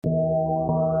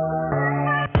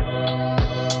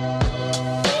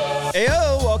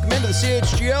the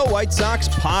CHGO White Sox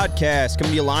Podcast,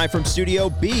 coming to you live from Studio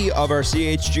B of our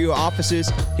CHGO offices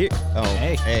here. Oh,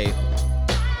 hey.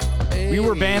 We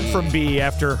were banned from B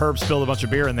after Herb spilled a bunch of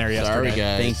beer in there yesterday. Sorry,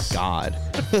 guys. Thank God.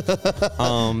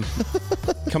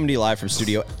 Coming to you live from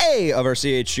Studio A of our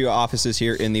CHGO offices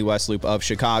here in the West Loop of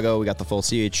Chicago. We got the full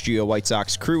CHGO White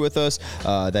Sox crew with us.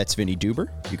 That's Vinny Duber.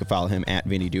 You can follow him at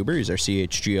Vinny Duber. He's our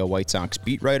CHGO White Sox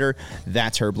beat writer.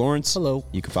 That's Herb Lawrence. Hello.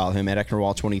 You can follow him at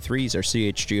Ecknerwall23. He's our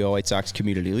CHGO White Sox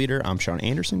community leader. I'm Sean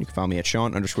Anderson. You can follow me at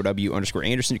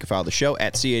Sean_W_Anderson. You can follow the show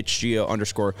at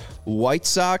CHGO_White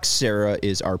Sox. Sarah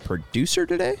is our producer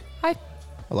today. Hi.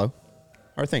 Hello.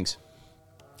 How are things?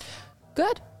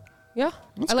 Good. Yeah.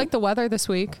 I like the weather this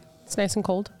week. It's nice and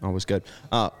cold. Always good.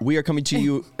 We are coming to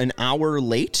you an hour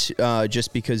late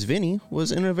just because Vinny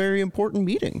was in a very important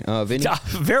meeting. Vinny,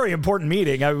 Very important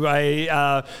meeting.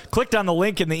 I clicked on the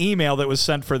link in the email that was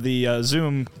sent for the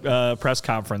Zoom press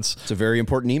conference. it's a very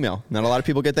important email. Not a lot of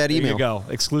people get that email. There you go.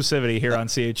 Exclusivity here on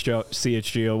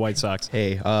CHGO White Sox.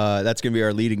 Hey, that's going to be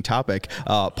our leading topic.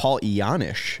 Paul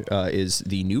Janish is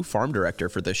the new farm director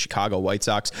for the Chicago White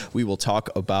Sox. We will talk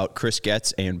about Chris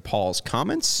Getz and Paul's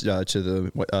comments to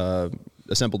the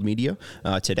assembled media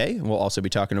today. We'll also be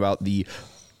talking about the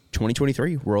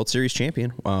 2023 World Series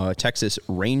champion, Texas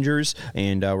Rangers,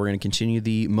 and we're going to continue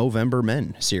the Movember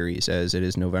Men series as it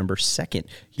is November 2nd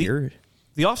here.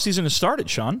 The offseason has started,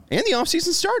 Sean. And the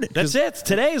offseason started. That's it.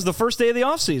 Today is the first day of the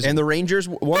offseason. And the Rangers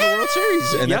won the World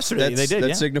Series. And yesterday they did.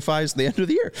 That signifies the end of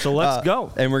the year. So let's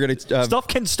go. And we're going to... stuff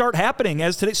can start happening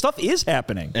as today. Stuff is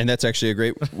happening. And that's actually a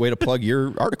great way to plug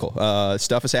your article.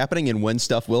 Stuff is happening, and when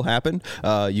stuff will happen,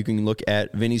 you can look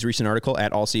at Vinny's recent article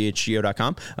at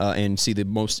allchgo.com and see the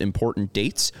most important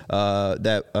dates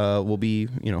that will be,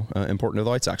 important to the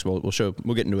White Sox. We'll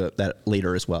get into that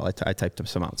later as well. I typed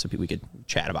some out so we could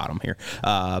chat about them here.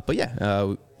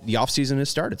 The offseason has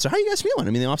started. So how are you guys feeling?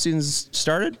 I mean, the offseason's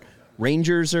started.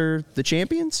 Rangers are the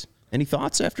champions. Any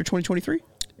thoughts after 2023?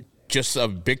 Just a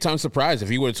big-time surprise. If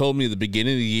you would have told me at the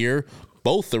beginning of the year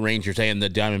both the Rangers and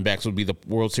the Diamondbacks would be the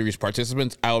World Series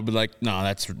participants, I would be like, no,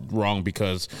 that's wrong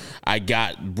because I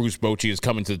got Bruce Bochy is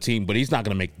coming to the team, but he's not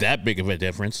going to make that big of a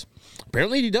difference.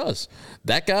 Apparently he does.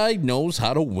 That guy knows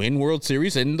how to win World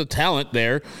Series, and the talent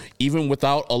there, even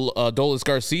without Adolis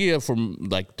Garcia from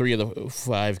like 3 of the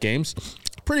 5 games,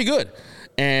 pretty good.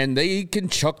 And they can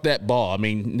chuck that ball. I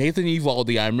mean, Nathan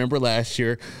Eovaldi, I remember last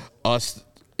year us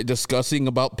discussing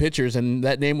about pitchers, and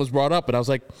that name was brought up, and I was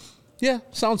like, yeah,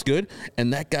 sounds good.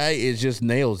 And that guy is just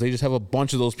nails. They just have a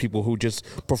bunch of those people who just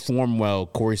perform well.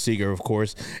 Corey Seager, of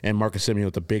course, and Marcus Semien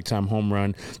with a big-time home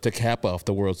run to cap off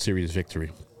the World Series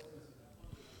victory.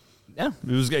 Yeah,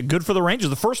 it was good for the Rangers.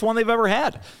 The first one they've ever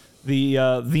had. The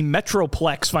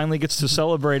Metroplex finally gets to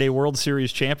celebrate a World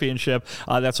Series championship.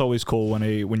 That's always cool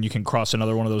when you can cross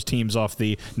another one of those teams off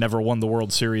the never won the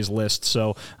World Series list.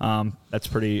 So that's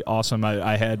pretty awesome.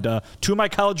 I had 2 of my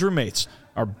college roommates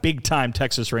are big-time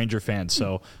Texas Ranger fans,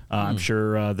 so I'm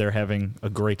sure they're having a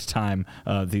great time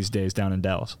these days down in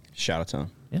Dallas. Shout out to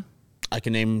them. Yeah, I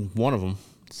can name one of them.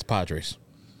 It's the Padres.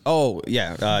 Oh,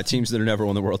 yeah. Teams that have never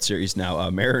won the World Series now.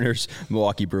 Mariners,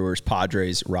 Milwaukee Brewers,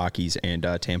 Padres, Rockies, and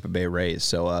Tampa Bay Rays.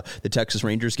 So the Texas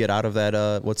Rangers get out of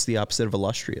that, what's the opposite of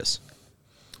illustrious?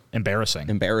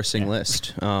 Embarrassing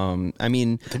list. I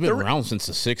mean... They've been around since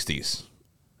the 60s.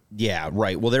 Yeah,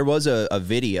 right. Well, there was a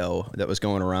video that was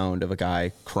going around of a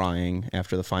guy crying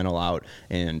after the final out,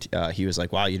 and he was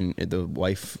like, wow, you didn't, the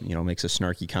wife, makes a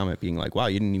snarky comment being like, wow,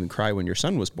 you didn't even cry when your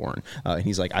son was born. And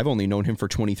he's like, I've only known him for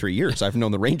 23 years. I've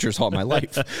known the Rangers all my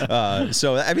life.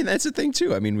 So, I mean, that's the thing,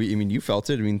 too. I mean, you felt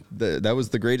it. I mean, that was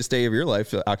the greatest day of your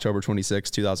life, October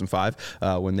 26, 2005,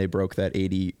 when they broke that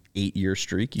 8-year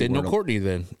streak. Didn't know Courtney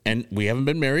then. And we haven't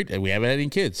been married, and we haven't had any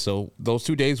kids. So those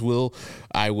 2 days will,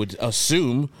 I would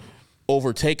assume,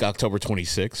 overtake October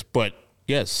 26th. But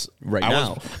yes,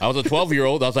 now. I was a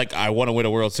 12-year-old. I was like, I want to win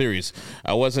a World Series.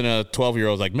 I wasn't a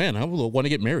 12-year-old like, man, I want to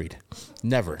get married.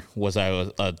 Never was I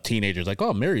a teenager. Like,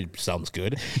 oh, married sounds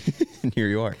good. And here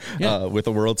you are with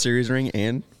a World Series ring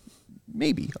and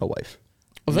maybe a wife.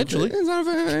 Eventually.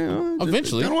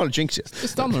 Eventually. I don't want to jinx you.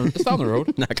 It's down the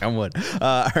road. Knock on wood.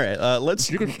 All right.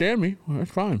 You can stand me.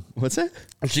 That's fine. What's that?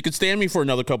 If she could stand me for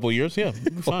another couple of years, yeah.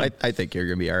 Well, I think you're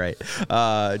going to be all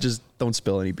right. Just don't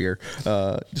spill any beer.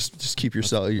 Just keep your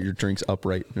drinks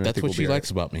upright. That's what she likes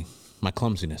about me. My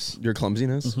clumsiness. Your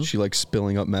clumsiness? She likes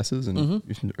spilling up messes and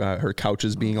her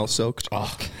couches being all soaked.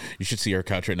 Oh, you should see her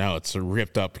couch right now. It's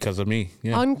ripped up because of me.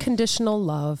 Yeah. Unconditional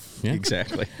love. Yeah.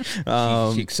 Exactly.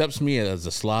 She accepts me as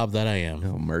the slob that I am.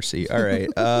 Oh, mercy. All right.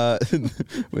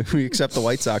 We accept the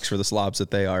White Sox for the slobs that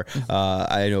they are.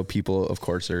 I know people, of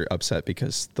course, are upset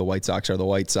because the White Sox are the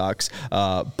White Sox.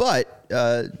 But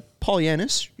Paul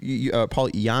Janish,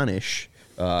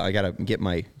 I got to get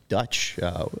my Dutch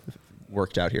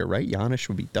worked out here, right? Janish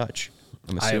would be Dutch.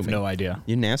 I'm assuming. I have no idea.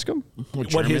 You didn't ask him?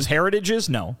 What his heritage is?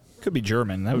 No. Could be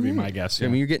German. That would be my guess. Yeah.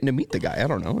 I mean, you're getting to meet the guy. I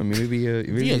don't know. I mean,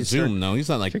 maybe Zoom, though. He's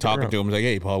not like talking to him. He's like,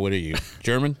 hey, Paul, what are you?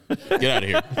 German? Get out of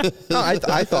here. No,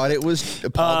 I thought it was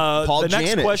Paul The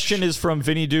next Janish. question is from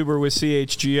Vinny Duber with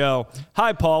CHGO.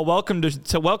 Hi, Paul. Welcome to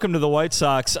the White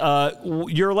Sox.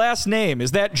 Your last name,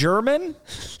 is that German?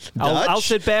 I'll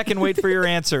sit back and wait for your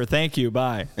answer. Thank you.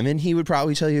 Bye. And then he would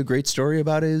probably tell you a great story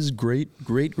about his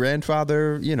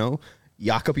great-great-grandfather,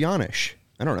 Jakob Janish.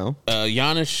 I don't know.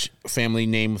 Janish family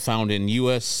name found in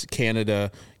U.S.,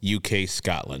 Canada, U.K.,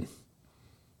 Scotland.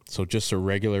 So just a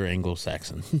regular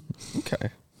Anglo-Saxon. Okay.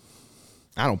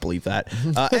 I don't believe that.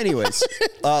 Anyways,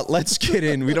 let's get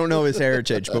in. We don't know his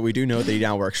heritage, but we do know that he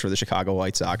now works for the Chicago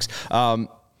White Sox. I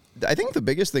think the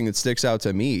biggest thing that sticks out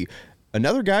to me,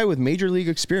 another guy with major league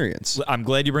experience. I'm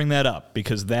glad you bring that up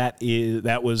because that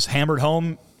was hammered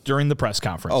home during the press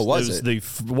conference. Oh, was it?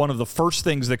 One of the first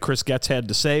things that Chris Getz had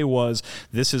to say was,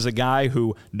 this is a guy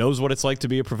who knows what it's like to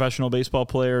be a professional baseball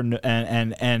player.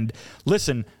 And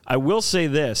listen, I will say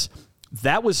this.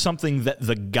 That was something that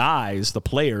the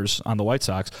players on the White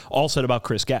Sox, all said about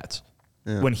Chris Getz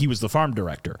when he was the farm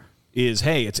director. Is,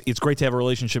 hey, it's great to have a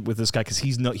relationship with this guy because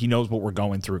he knows what we're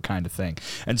going through kind of thing.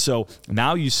 And so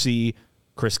now you see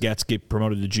Chris Getz get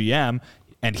promoted to GM,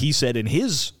 and he said in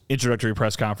his introductory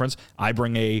press conference, I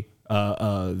bring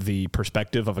the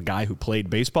perspective of a guy who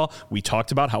played baseball. We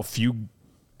talked about how few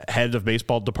head of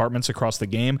baseball departments across the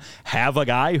game have a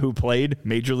guy who played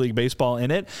Major League Baseball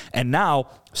in it. And now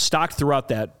stocked throughout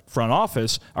that front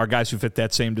office are guys who fit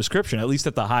that same description, at least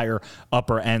at the higher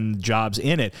upper end jobs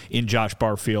in it, in Josh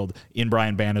Barfield, in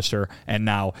Brian Bannister, and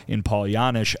now in Paul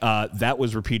Janish. That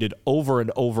was repeated over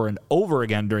and over and over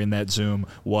again during that Zoom,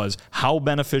 was how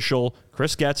beneficial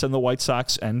Chris Getz and the White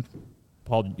Sox and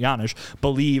Paul Janish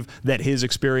believe that his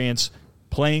experience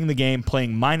playing the game,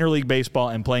 playing minor league baseball,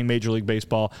 and playing Major League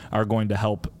Baseball are going to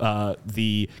help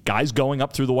the guys going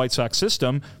up through the White Sox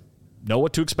system know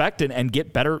what to expect and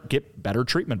get better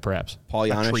treatment, perhaps. Paul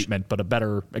Janish, not treatment, but a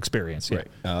better experience. Right.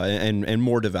 And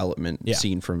more development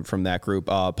seen from that group.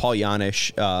 Paul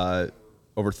Janish,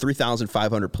 over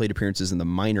 3,500 plate appearances in the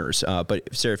minors. But,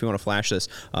 Sarah, if you want to flash this,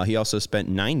 he also spent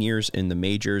 9 years in the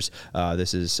majors.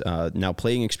 This is now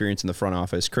playing experience in the front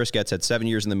office. Chris Getz had 7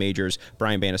 years in the majors.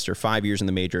 Brian Bannister, 5 years in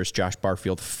the majors. Josh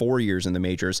Barfield, 4 years in the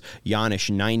majors. Janish,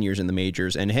 9 years in the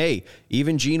majors. And, hey,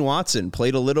 even Gene Watson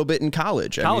played a little bit in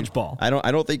college. Ball. I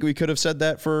don't think we could have said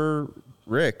that for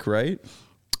Rick, right?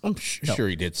 I'm sure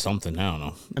he did something. I don't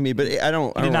know. I mean, but I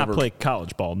don't. He did not play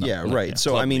college ball. No. Yeah, right.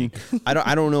 So I mean, I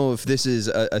don't know if this is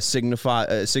a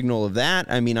signal of that.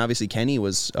 I mean, obviously Kenny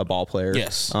was a ball player.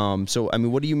 Yes. So I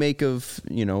mean, what do you make of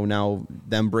now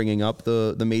them bringing up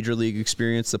the major league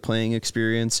experience, the playing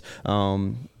experience,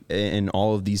 and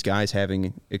all of these guys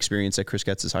having experience that Chris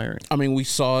Getz is hiring? I mean, we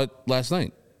saw it last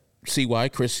night. CY,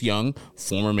 Chris Young,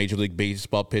 former Major League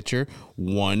Baseball pitcher,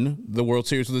 won the World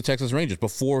Series with the Texas Rangers.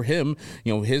 Before him,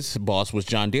 his boss was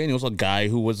John Daniels, a guy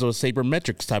who was a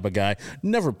sabermetrics type of guy,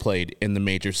 never played in the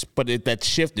majors. But that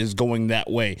shift is going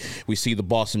that way. We see the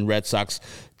Boston Red Sox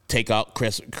take out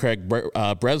Craig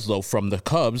Breslow from the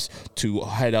Cubs to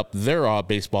head up their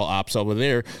baseball ops over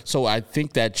there. So I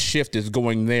think that shift is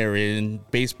going there in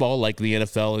baseball, like the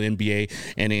NFL and NBA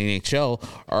and NHL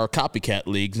are copycat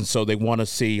leagues. And so they want to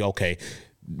see, okay,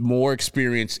 more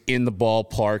experience in the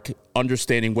ballpark,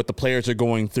 understanding what the players are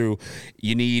going through.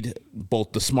 You need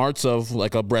both the smarts of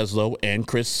like a Breslow and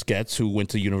Chris Getz, who went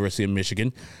to University of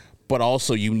Michigan, but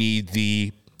also you need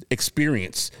the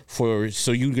experience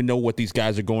so you can know what these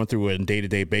guys are going through on a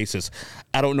day-to-day basis.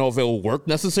 I don't know if it will work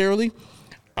necessarily.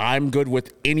 I'm good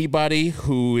with anybody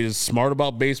who is smart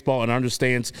about baseball and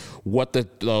understands what the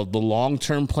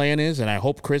long-term plan is, and I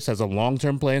hope Chris has a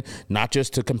long-term plan, not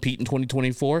just to compete in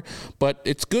 2024, but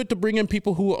it's good to bring in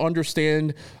people who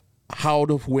understand how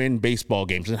to win baseball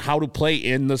games and how to play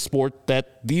in the sport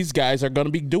that these guys are going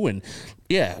to be doing.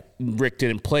 Yeah, Rick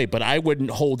didn't play, but I wouldn't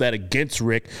hold that against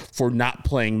Rick for not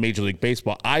playing Major League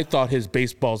Baseball. I thought his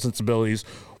baseball sensibilities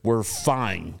were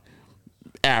fine,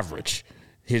 average.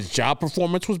 His job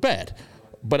performance was bad.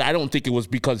 But I don't think it was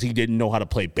because he didn't know how to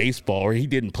play baseball or he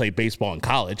didn't play baseball in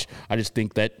college. I just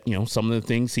think that, some of the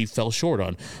things he fell short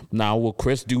on. Now, will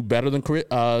Chris do better than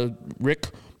Rick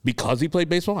because he played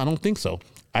baseball? I don't think so.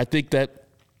 I think that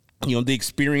the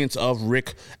experience of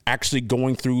Rick actually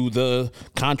going through the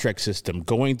contract system,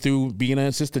 going through being an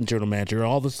assistant general manager,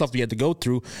 all the stuff he had to go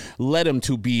through led him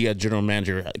to be a general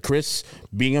manager. Chris,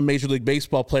 being a Major League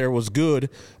Baseball player was good,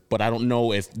 but I don't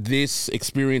know if this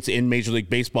experience in Major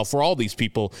League Baseball for all these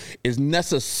people is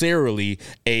necessarily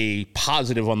a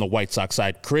positive on the White Sox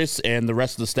side. Chris and the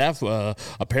rest of the staff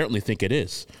apparently think it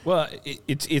is. Well,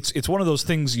 it's one of those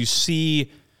things you see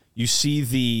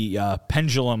the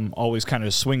pendulum always kind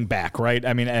of swing back, right?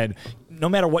 I mean, and no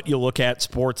matter what you look at,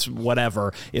 sports,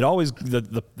 whatever, it always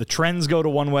the trends go to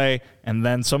one way, and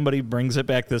then somebody brings it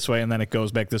back this way, and then it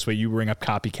goes back this way. You bring up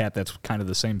copycat, that's kind of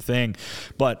the same thing.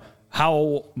 But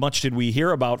how much did we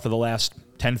hear about for the last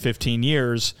 10, 15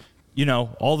 years?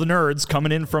 All the nerds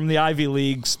coming in from the Ivy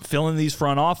Leagues, filling these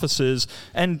front offices,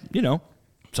 and,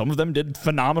 some of them did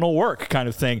phenomenal work kind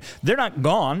of thing. They're not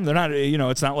gone. They're not,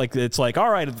 it's not like it's like, all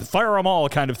right, fire them all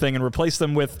kind of thing and replace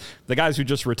them with the guys who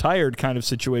just retired kind of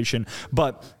situation.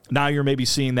 But now you're maybe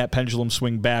seeing that pendulum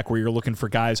swing back where you're looking for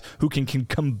guys who can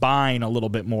combine a little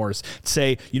bit more.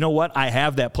 Say, you know what, I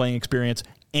have that playing experience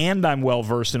and I'm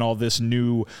well-versed in all this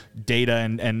new data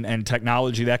and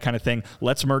technology, that kind of thing.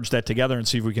 Let's merge that together and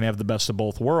see if we can have the best of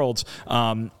both worlds.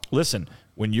 Listen,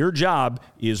 when your job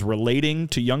is relating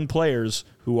to young players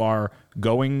who are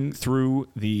going through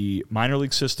the minor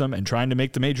league system and trying to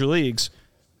make the major leagues,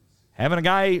 having a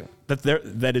guy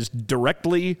that is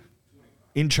directly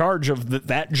in charge of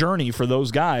that journey for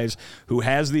those guys who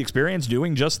has the experience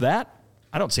doing just that,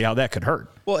 I don't see how that could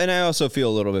hurt. Well, and I also feel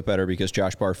a little bit better because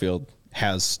Josh Barfield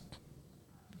has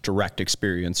direct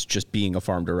experience just being a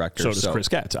farm director. So does Chris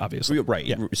Getz, obviously. Right.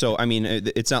 Yeah. So, I mean,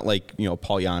 it's not like,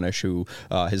 Paul Janish, who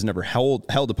has never held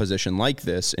a position like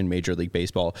this in Major League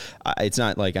Baseball. It's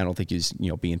not like I don't think he's,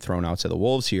 being thrown out to the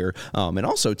wolves here. And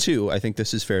also, too, I think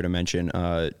this is fair to mention,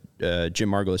 Jim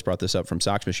Margolis brought this up from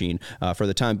Sox Machine. For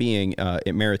the time being,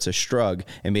 it merits a shrug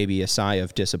and maybe a sigh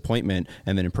of disappointment.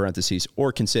 And then in parentheses,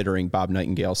 or considering Bob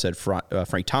Nightingale said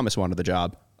Frank Thomas wanted the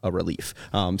job, a relief.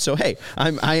 So, hey,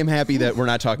 I am happy that we're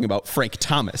not talking about Frank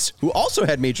Thomas, who also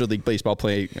had Major League Baseball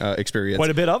play experience.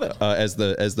 Quite a bit of it. As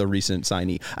the recent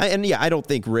signee. I don't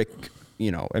think Rick,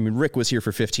 Rick was here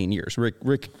for 15 years.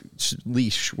 Rick's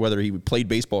leash, whether he played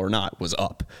baseball or not, was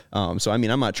up. So, I'm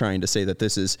not trying to say that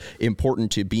this is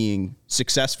important to being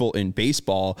successful in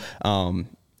baseball. And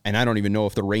I don't even know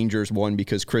if the Rangers won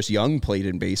because Chris Young played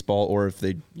in baseball or if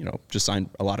they, just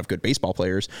signed a lot of good baseball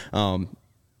players.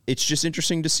 It's just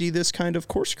interesting to see this kind of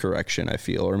course correction, I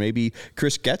feel. Or maybe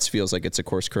Chris Getz feels like it's a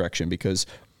course correction because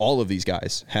all of these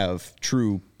guys have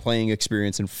true playing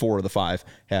experience and 4 of the 5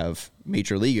 have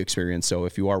major league experience. So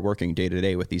if you are working day to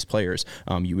day with these players,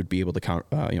 you would be able to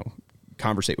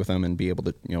conversate with them and be able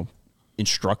to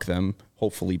instruct them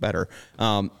hopefully better.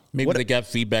 Maybe they got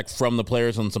feedback from the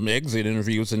players on some exit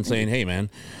interviews and saying, hey, man,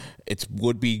 it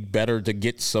would be better to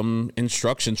get some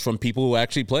instructions from people who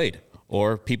actually played.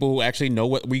 Or people who actually know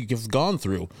what we've gone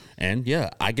through. And, yeah,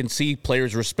 I can see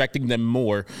players respecting them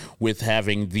more with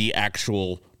having the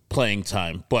actual playing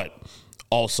time. But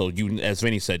also, as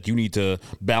Vinny said, you need to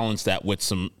balance that with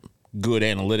some good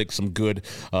analytics, some good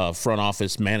front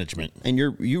office management. And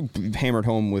you hammered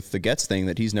home with the Getz thing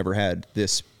that he's never had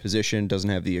this position, doesn't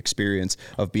have the experience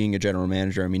of being a general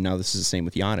manager. Now this is the same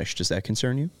with Janish. Does that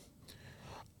concern you?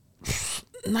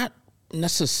 Not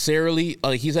necessarily.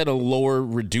 He's had a lower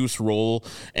reduced role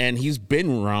and he's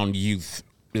been around youth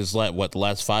the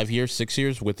last 6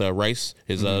 years with Rice,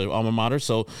 his alma mater.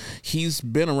 So he's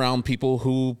been around people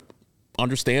who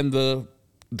understand the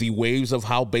waves of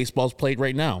how baseball's played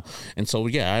right now. And so,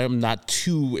 I am not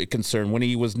too concerned. When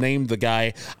he was named the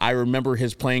guy, I remember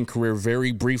his playing career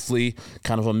very briefly,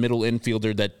 kind of a middle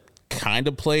infielder that kind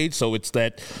of played. So it's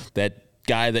that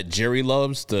guy that Jerry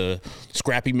loves, the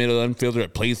scrappy middle infielder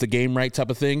that plays the game right type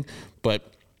of thing.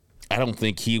 But I don't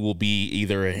think he will be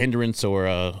either a hindrance or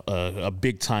a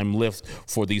big-time lift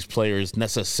for these players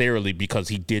necessarily because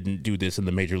he didn't do this in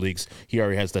the major leagues. He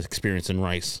already has that experience in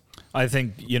Rice. I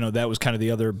think, that was kind of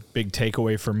the other big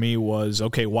takeaway for me was,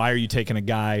 okay, why are you taking a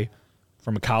guy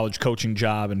from a college coaching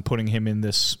job and putting him in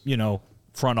this,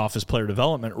 front office player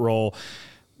development role?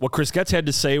 What Chris Getz had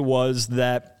to say was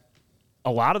that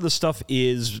a lot of the stuff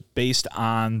is based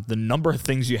on the number of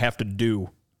things you have to do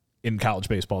in college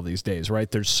baseball these days, right?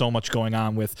 There's so much going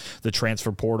on with the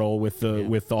transfer portal,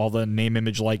 with all the name,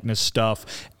 image, likeness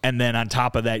stuff, and then on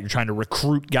top of that, you're trying to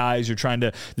recruit guys. You're trying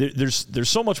to. There's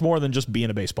so much more than just being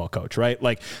a baseball coach, right?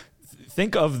 Like,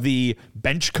 think of the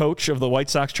bench coach of the White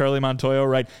Sox, Charlie Montoyo,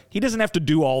 right? He doesn't have to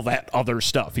do all that other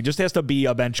stuff. He just has to be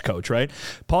a bench coach, right?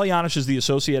 Paul Janish is the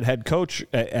associate head coach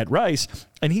at Rice,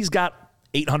 and he's got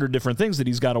 800 different things that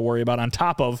he's got to worry about on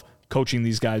top of coaching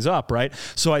these guys up, right?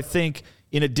 So I think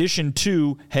in addition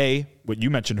to, hey, what you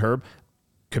mentioned, Herb,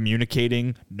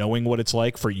 communicating, knowing what it's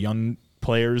like for young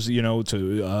players,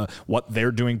 to what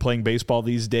they're doing playing baseball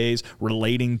these days,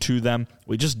 relating to them.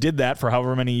 We just did that for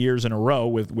however many years in a row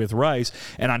with Rice.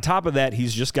 And on top of that,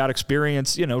 he's just got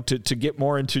experience, to get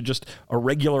more into just a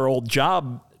regular old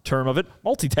job term of it,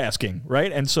 multitasking,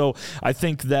 right? And so I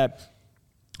think that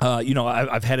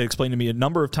I've had it explained to me a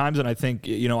number of times, and I think,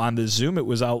 on the Zoom it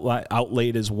was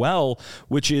outlaid as well,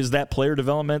 which is that player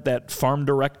development, that farm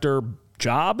director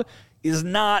job is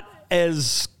not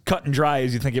as cut and dry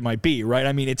as you think it might be, right?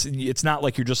 I mean, it's not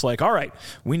like you're just like, all right,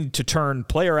 we need to turn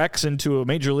player X into a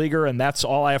major leaguer, and that's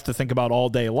all I have to think about all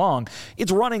day long.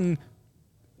 It's running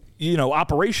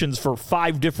operations for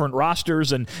 5 different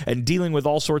rosters and dealing with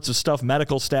all sorts of stuff,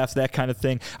 medical staff, that kind of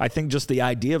thing. I think just the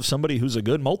idea of somebody who's a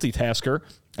good multitasker,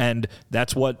 and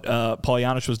that's what Paul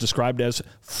Janish was described as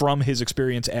from his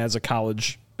experience as a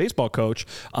college baseball coach,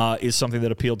 is something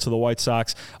that appealed to the White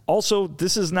Sox. Also,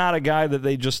 this is not a guy that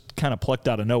they just kind of plucked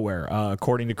out of nowhere.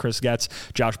 According to Chris Getz,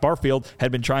 Josh Barfield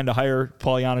had been trying to hire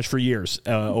Paul Janish for years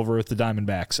over at the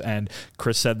Diamondbacks, and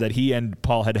Chris said that he and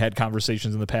Paul had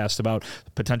conversations in the past about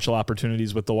potential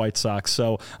opportunities with the White Sox.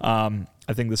 So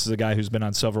I think this is a guy who's been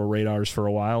on several radars for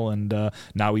a while, and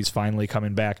now he's finally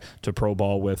coming back to pro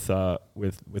ball with the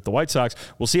White Sox.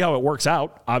 We'll see how it works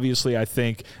out. Obviously, I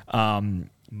think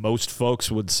most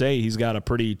folks would say he's got a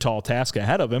pretty tall task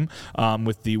ahead of him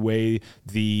with the way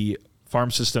the farm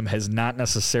system has not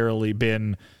necessarily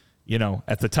been,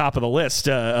 at the top of the list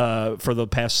for the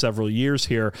past several years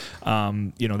here.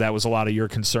 That was a lot of your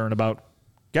concern about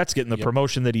Getz getting the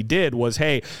promotion that he did was,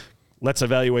 hey, let's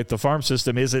evaluate the farm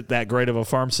system. Is it that great of a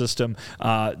farm system?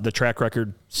 The track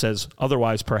record says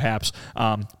otherwise, perhaps.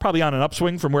 Probably on an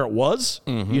upswing from where it was,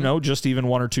 just even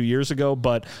 1 or 2 years ago.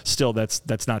 But still,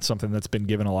 that's not something that's been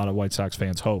given a lot of White Sox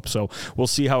fans hope. So we'll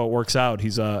see how it works out.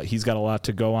 He's got a lot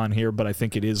to go on here, but I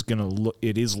think it is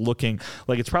looking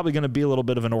like it's probably going to be a little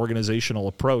bit of an organizational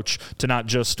approach to not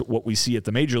just what we see at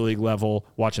the major league level,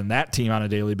 watching that team on a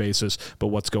daily basis, but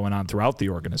what's going on throughout the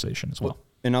organization as well.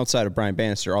 And outside of Brian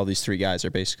Bannister, all these 3 guys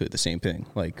are basically the same thing,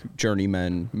 like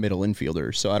journeymen, middle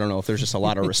infielders. So I don't know if there's just a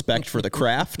lot of respect for the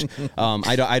craft.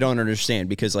 I don't understand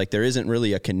because there isn't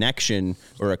really a connection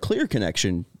or a clear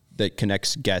connection that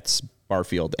connects Getz,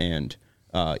 Barfield, and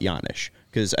Janish.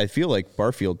 Because I feel like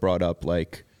Barfield brought up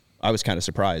I was kind of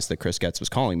surprised that Chris Getz was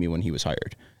calling me when he was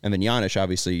hired, and then Janish,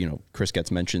 obviously, Chris Getz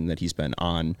mentioned that he's been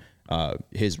on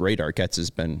his radar. Janish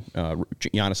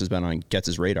has been on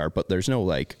Getz's radar, but there's no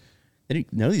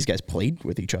none of these guys played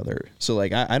with each other. So,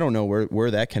 I don't know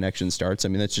where that connection starts. I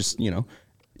mean, that's just,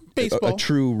 baseball. A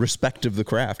true respect of the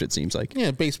craft, it seems like.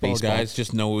 Yeah, baseball guys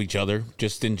just know each other,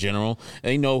 just in general.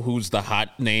 They know who's the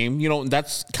hot name.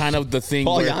 That's kind of the thing.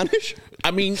 Paul Janish?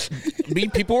 I mean,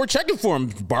 people were checking for him.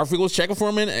 Barfield was checking for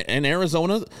him in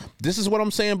Arizona. This is what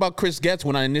I'm saying about Chris Getz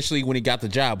when he got the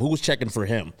job. Who was checking for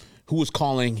him? Who was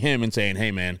calling him and saying,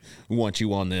 hey, man, we want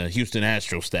you on the Houston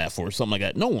Astros staff or something like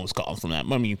that? No one was calling from that.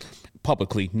 I mean,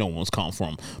 publicly, no one was calling for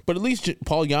him. But at least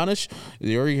Paul Janish,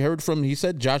 they already heard from, he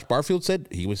said, Josh Barfield said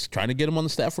he was trying to get him on the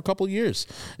staff for a couple of years.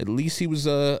 At least he was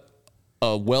a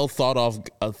well thought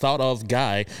of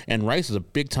guy, and Rice is a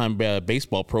big time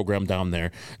baseball program down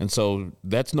there, and so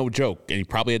that's no joke. And he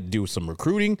probably had to do some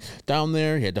recruiting down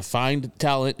there. He had to find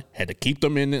talent, had to keep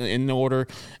them in order.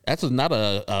 That's not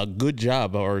a good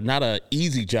job, or not an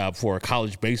easy job for a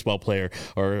college baseball player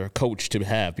or a coach to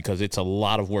have, because it's a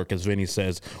lot of work, as Vinny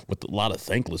says, with a lot of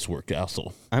thankless work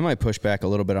also. I might push back a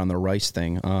little bit on the Rice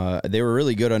thing. They were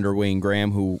really good under Wayne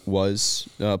Graham, who was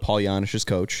Paul Janish's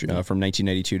coach from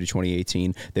 1992 to 2018.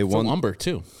 They won Umber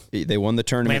too. They won the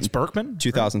tournament. Lance Berkman,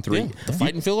 2003. Yeah, the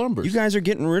fighting Phil Umbers. You guys are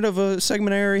getting rid of a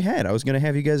segment I already had. I was going to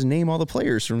have you guys name all the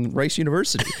players from Rice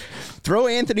University. Throw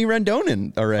Anthony Rendon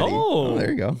in already. Oh,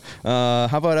 there you go.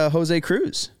 How about Jose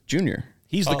Cruz Jr.?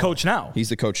 He's the coach now. He's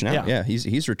the coach now. Yeah,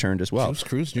 he's returned as well. Who's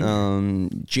Cruz Jr.?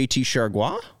 JT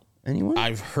Chargois. Anyone?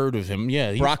 I've heard of him.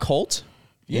 Yeah. Brock Holt.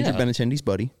 Andrew Benintendi's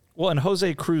buddy. Well, and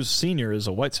Jose Cruz Sr. is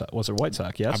a White Sox. Was a White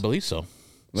Sox? Yes, I believe so.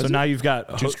 So now you've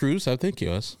got Juice Cruz, I think,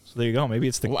 yes. So there you go. Maybe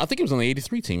it's the. Well, I think he was on the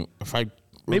 '83 team. If I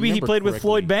maybe he played correctly. with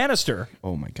Floyd Bannister.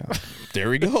 Oh my God!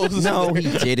 There he goes. No,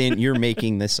 he didn't. You're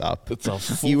making this up.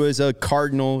 He was a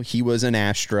Cardinal. He was an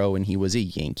Astro, and he was a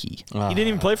Yankee. He didn't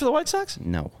even play for the White Sox.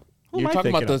 No. You're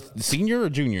talking about the senior or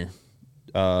junior?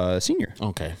 Senior.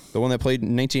 Okay. The one that played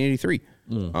in 1983.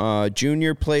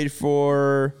 Junior played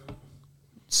for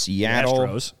Seattle,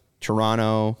 Astros.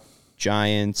 Toronto,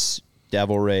 Giants,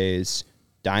 Devil Rays,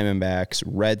 Diamondbacks,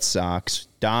 Red Sox,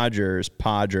 Dodgers,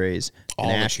 Padres,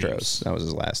 and Astros. Teams. That was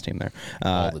his last team there.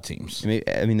 All the teams.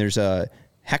 I mean, there's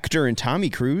Hector and Tommy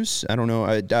Cruz. I don't know.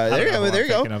 There you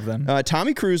go.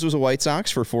 Tommy Cruz was a White Sox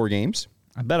for 4 games.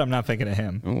 I bet I'm not thinking of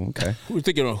him. Oh, okay. Who was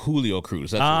thinking of Julio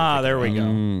Cruz? There we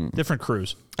go. Different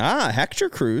Cruz. Hector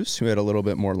Cruz, who had a little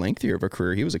bit more lengthier of a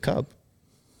career. He was a Cub.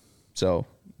 So,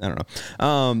 I don't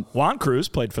know. Juan Cruz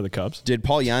played for the Cubs. Did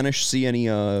Paul Janish see any,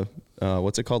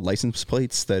 what's it called, license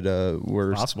plates that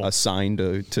were assigned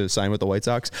to sign with the White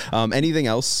Sox? Anything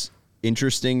else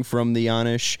interesting from the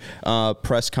Janish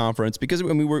press conference? Because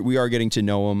we are getting to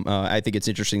know him. I think it's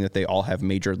interesting that they all have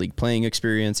major league playing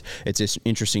experience. It's just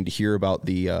interesting to hear about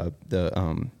the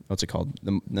what's it called?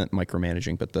 Not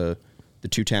micromanaging, but the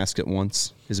 2 tasks at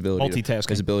once. His ability to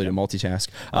multitask.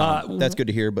 That's good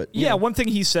to hear. But one thing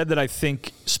he said that I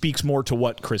think speaks more to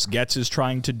what Chris Getz is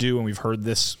trying to do, and we've heard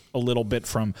this a little bit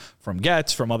from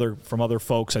Getz, from other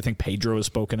folks. I think Pedro has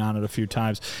spoken on it a few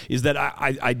times. Is that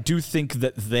I do think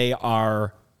that they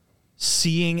are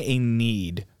seeing a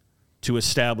need to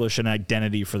establish an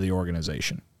identity for the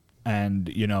organization, and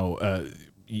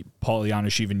Paul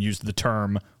Janish even used the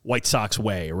term White Sox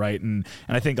way, right? And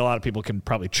I think a lot of people can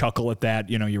probably chuckle at that.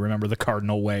 You remember the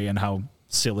Cardinal way and how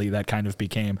silly that kind of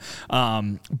became.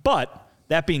 But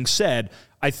that being said,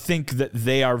 I think that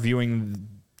they are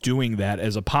doing that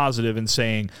as a positive and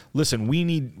saying, listen,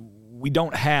 we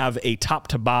don't have a top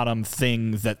to bottom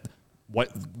thing that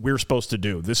what we're supposed to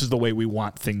do. This is the way we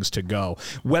want things to go.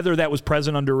 Whether that was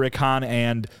present under Rick Hahn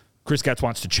and Chris Getz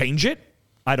wants to change it,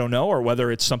 I don't know, or whether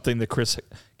it's something that Chris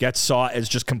Getz saw as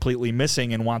just completely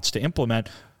missing and wants to implement,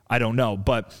 I don't know.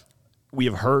 But we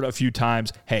have heard a few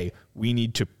times, hey, we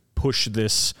need to push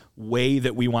this way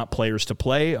that we want players to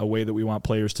play, a way that we want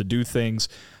players to do things.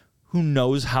 Who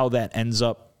knows how that ends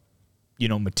up,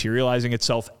 materializing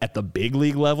itself at the big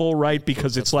league level, right?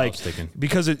 Because it's like,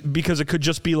 because it could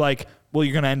just be like, well,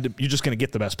 you're just going to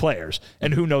get the best players.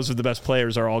 And who knows if the best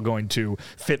players are all going to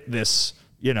fit this,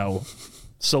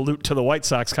 salute to the White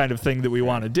Sox kind of thing that we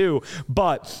want to do.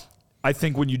 But I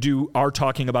think when you are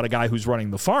talking about a guy who's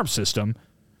running the farm system,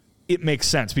 it makes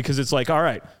sense because it's like, all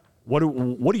right, what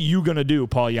are you going to do,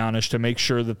 Paul Janish, to make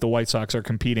sure that the White Sox are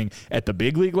competing at the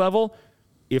big league level?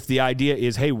 If the idea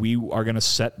is, hey, we are going to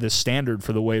set this standard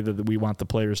for the way that we want the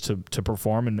players to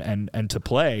perform and to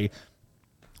play,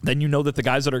 then that the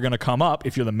guys that are going to come up,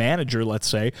 if you're the manager, let's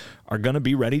say, are going to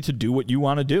be ready to do what you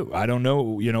want to do. I don't know,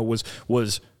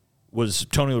 was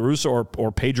Tony La Russa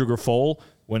or Pedro Grifol,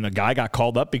 when a guy got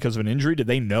called up because of an injury, did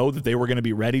they know that they were going to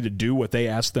be ready to do what they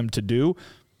asked them to do?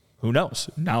 Who knows?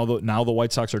 Now the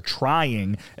White Sox are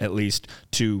trying, at least,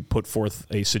 to put forth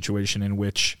a situation in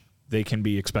which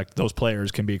those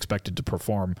players can be expected to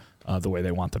perform the way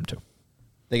they want them to.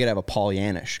 They could have a Paul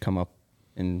Janish come up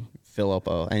and fill up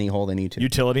any hole they need to.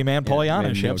 Utility man Paul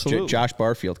Janish, absolutely. Josh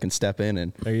Barfield can step in,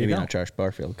 and maybe go. Not Josh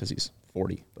Barfield because he's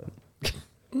 40, but...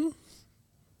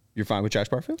 You're fine with Josh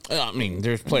Barfield? I mean,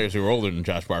 there's players who are older than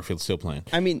Josh Barfield still playing.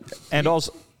 I mean, and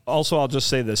also I'll just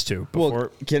say this too.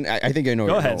 I think I know.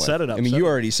 Go ahead, set it up. I mean, you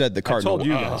already said the Cardinal. I told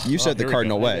you guys. You said the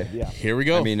Cardinal way. Yeah. Here we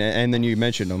go. I mean, and then you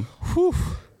mentioned them. Whew.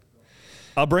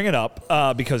 I'll bring it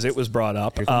up because it was brought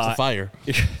up. Here comes the fire.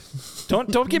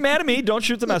 Don't get mad at me. Don't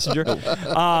shoot the messenger.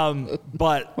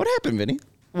 But what happened, Vinny?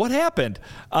 What happened?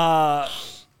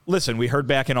 Listen, we heard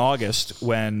back in August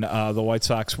when the White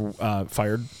Sox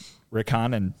fired Rick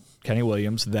Hahn and Kenny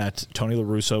Williams that Tony La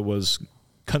Russa was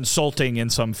consulting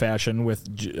in some fashion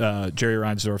with Jerry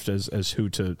Reinsdorf as who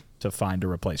to find a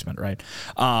replacement, right?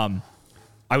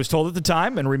 I was told at the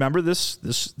time, and remember this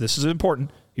is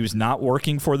important, he was not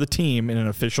working for the team in an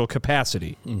official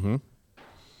capacity. Mm-hmm.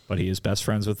 But he is best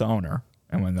friends with the owner.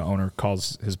 And when the owner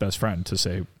calls his best friend to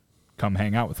say, come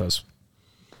hang out with us,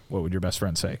 what would your best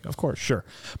friend say? Of course, sure.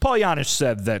 Paul Janish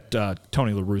said that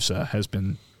Tony La Russa has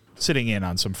been sitting in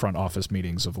on some front office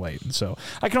meetings of late. And so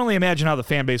I can only imagine how the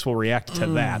fan base will react to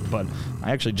that. But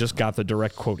I actually just got the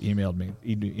direct quote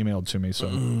emailed to me. So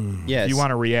if you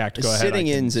want to react, go ahead. Sitting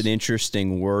in's an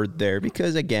interesting word there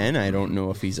because, again, I don't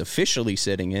know if he's officially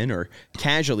sitting in or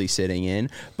casually sitting in.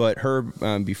 But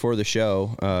before the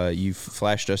show, you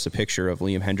flashed us a picture of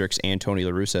Liam Hendriks and Tony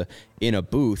La Russa in a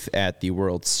booth at the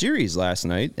World Series last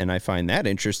night. And I find that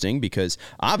interesting because,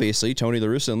 obviously, Tony La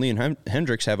Russa and Liam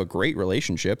Hendriks have a great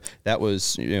relationship. That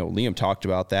was, Liam talked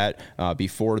about that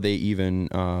before they he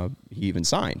even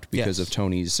signed because of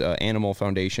Tony's animal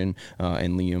foundation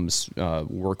and Liam's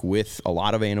work with a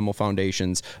lot of animal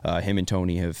foundations. Him and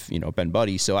Tony have, been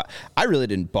buddies. So I really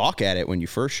didn't balk at it when you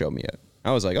first showed me it.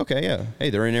 I was like, okay, yeah.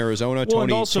 Hey, they're in Arizona.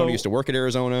 Tony used to work at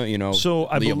Arizona. So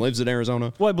Liam lives in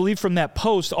Arizona. Well, I believe from that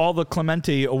post, all the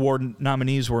Clemente Award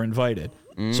nominees were invited.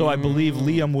 So I believe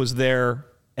Liam was there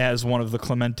as one of the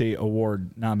Clemente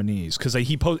Award nominees because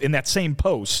he in that same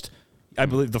post. I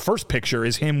believe the first picture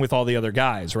is him with all the other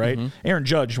guys, right? Aaron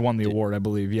Judge won the award, I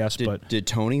believe. Yes, but did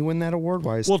Tony win that award?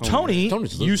 Why is Tony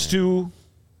used to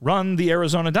run the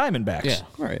Arizona Diamondbacks, yeah,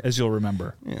 right, as you'll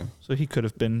remember. Yeah, so he could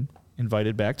have been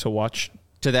invited back to watch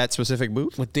to that specific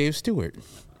booth with Dave Stewart.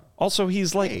 Also,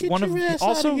 he's like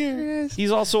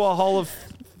he's also a Hall of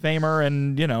Famer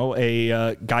and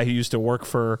a guy who used to work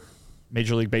for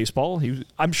Major League Baseball.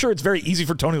 I'm sure it's very easy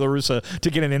for Tony La Russa to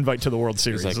get an invite to the World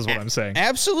Series, is what I'm saying.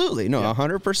 Absolutely. No,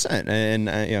 100%. And,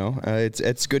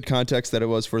 it's good context that it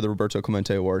was for the Roberto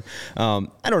Clemente Award.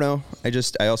 I don't know.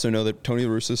 I also know that Tony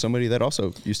La Russa is somebody that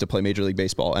also used to play Major League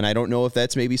Baseball. And I don't know if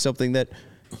that's maybe something that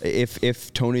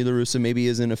if Tony La Russa maybe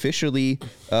isn't officially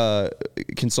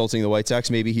consulting the White Sox,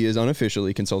 maybe he is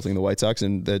unofficially consulting the White Sox,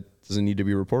 and that doesn't need to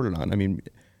be reported on. I mean,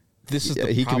 this is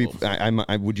the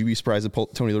problem. Would you be surprised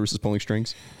that Tony La Russa is pulling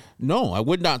strings? No, I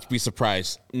would not be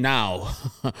surprised. Now,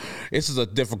 this is a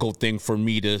difficult thing for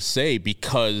me to say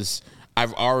because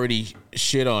I've already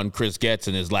shit on Chris Getz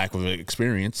and his lack of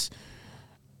experience,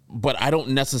 but I don't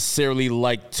necessarily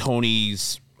like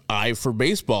Tony's eye for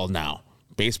baseball now.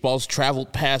 Baseball's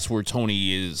traveled past where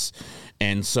Tony is,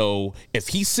 and so if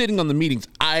he's sitting on the meetings,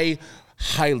 I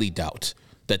highly doubt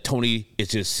that Tony is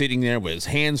just sitting there with his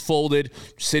hands folded,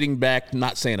 sitting back,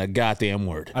 not saying a goddamn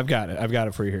word. I've got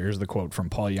it for you here. Here's the quote from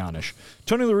Paul Janish.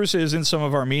 Tony La Russa is in some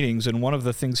of our meetings, and one of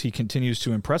the things he continues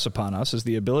to impress upon us is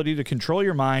the ability to control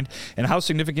your mind and how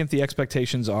significant the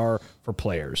expectations are for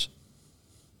players.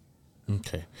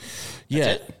 Okay.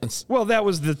 Yeah. Well, that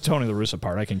was the Tony La Russa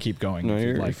part. I can keep going. No,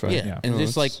 you're fine. Yeah. And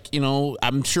just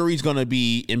I'm sure he's going to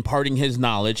be imparting his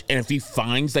knowledge. And if he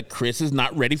finds that Chris is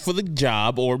not ready for the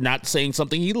job or not saying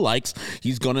something he likes,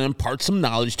 he's going to impart some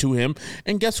knowledge to him.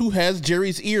 And guess who has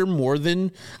Jerry's ear more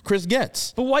than Chris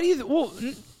Getz? But why do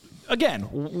you, again,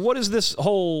 what is this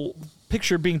whole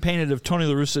picture being painted of Tony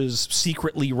La Russa's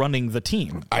secretly running the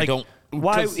team?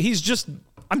 Why he's just...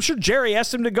 I'm sure Jerry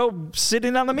asked him to go sit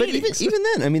in on the meetings. But even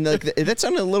then, I mean, that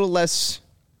sounded a little less.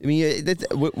 I mean,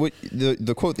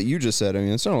 the quote that you just said. I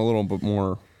mean, it sounded a little bit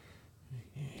more.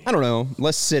 I don't know,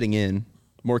 less sitting in,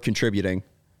 more contributing.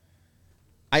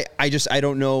 I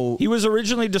don't know. He was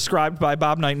originally described by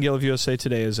Bob Nightingale of USA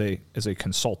Today as a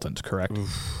consultant, correct?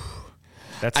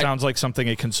 That sounds like something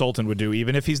a consultant would do,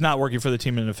 even if he's not working for the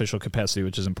team in an official capacity,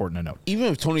 which is important to note. Even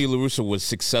if Tony La Russa was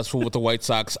successful with the White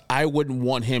Sox, I wouldn't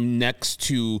want him next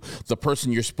to the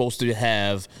person you're supposed to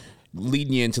have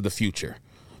leading you into the future,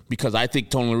 because I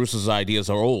think Tony La Russa's ideas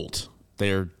are old.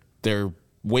 They're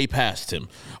way past him.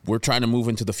 We're trying to move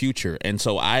into the future, and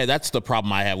so that's the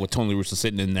problem I have with Tony La Russa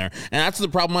sitting in there, and that's the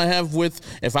problem I have with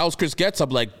if I was Chris Getz, I'd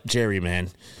be like, Jerry, man.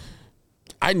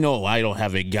 I know I don't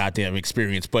have a goddamn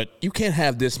experience, but you can't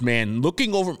have this man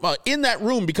looking over in that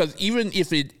room, because even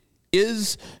if it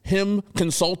is him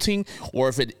consulting or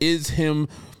if it is him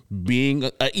being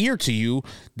an ear to you,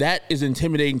 that is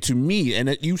intimidating to me, and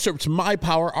it usurps my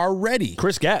power already.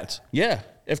 Chris Getz. Yeah.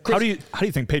 How do you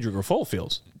think Pedro Grifol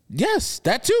feels? Yes,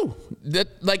 that too.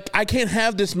 I can't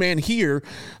have this man here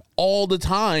all the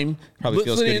time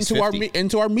listening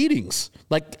into our meetings.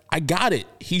 Like, I got it.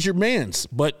 He's your man's,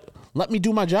 but let me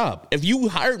do my job. If you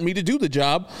hired me to do the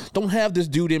job, don't have this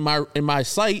dude in my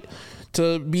sight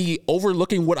to be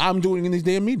overlooking what I'm doing in these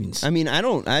damn meetings. I mean,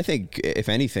 I think, if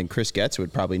anything, Chris Getz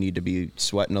would probably need to be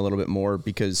sweating a little bit more,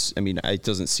 because, I mean, it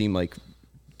doesn't seem like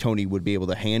Tony would be able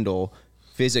to handle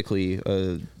physically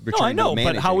returning. No, I know,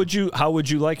 but how would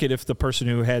you like it if the person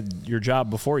who had your job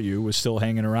before you was still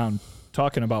hanging around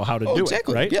talking about how to do it,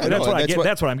 right? Yeah, that's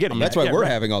what I'm getting. That's why we're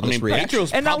having all this reaction.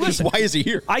 And now listen, why is he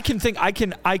here? I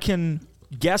can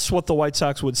guess what the White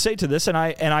Sox would say to this, and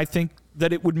I think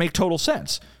that it would make total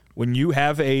sense. When you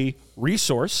have a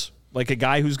resource like a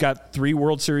guy who's got 3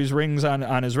 World Series rings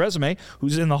on his resume,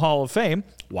 who's in the Hall of Fame,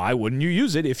 why wouldn't you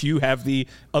use it if you have the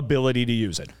ability to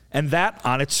use it? And that,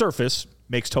 on its surface,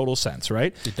 makes total sense,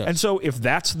 right? It does. And so if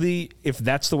that's the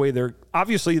way they're,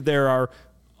 obviously there are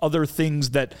other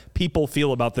things that people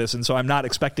feel about this, and so I'm not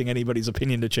expecting anybody's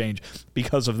opinion to change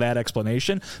because of that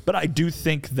explanation. But I do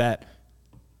think that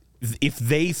if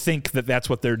they think that that's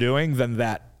what they're doing, then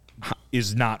that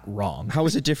is not wrong. How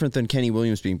is it different than Kenny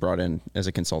Williams being brought in as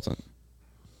a consultant?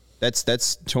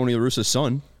 That's Tony La Russa's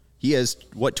son. He has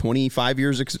 25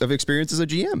 years of experience as a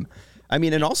GM. I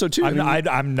mean, and also too,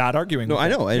 I'm not arguing. No, with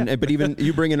I know, but even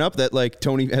you bringing up that like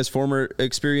Tony has former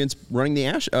experience running the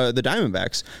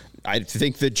Diamondbacks. I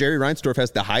think that Jerry Reinsdorf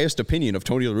has the highest opinion of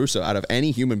Tony La Russa out of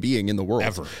any human being in the world.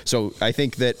 Ever. So I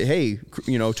think that, hey,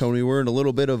 Tony, we're in a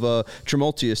little bit of a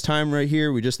tumultuous time right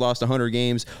here. We just lost 100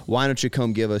 games. Why don't you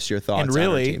come give us your thoughts on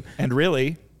our team? And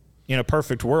really, in a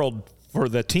perfect world for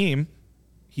the team,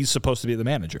 he's supposed to be the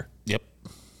manager. Yep.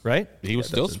 Right? He was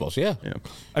still supposed to, yeah.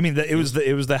 I mean, it was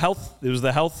the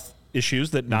health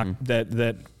issues that knocked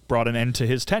that brought an end to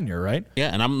his tenure, right? Yeah,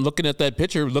 and I'm looking at that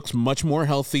pitcher. Looks much more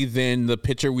healthy than the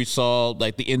pitcher we saw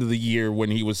like the end of the year when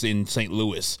he was in St.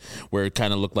 Louis, where it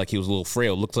kind of looked like he was a little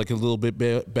frail. Looks like a little bit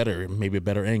better, maybe a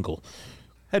better angle.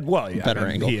 Better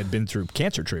angle. He had been through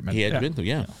cancer treatment.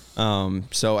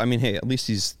 So I mean, hey, at least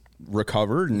he's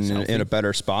recovered and in a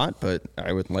better spot. But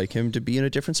I would like him to be in a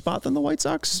different spot than the White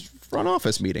Sox front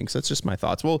office meetings. That's just my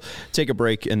thoughts. We'll take a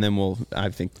break and then I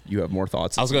think you have more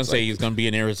thoughts. I was going to say he's going to be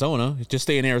in Arizona. Just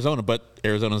stay in Arizona, but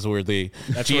Arizona's where the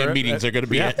GM meetings are going to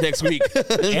be at next week.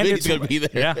 And he's going to be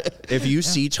there. Yeah. If you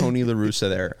see Tony La Russa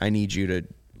there, I need you to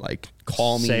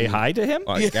call me. Say hi to him?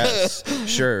 I guess.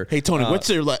 Sure. Hey, Tony, what's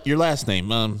your last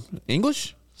name?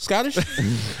 English? Scottish?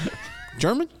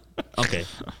 German? Okay.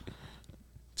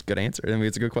 It's a good answer. I mean,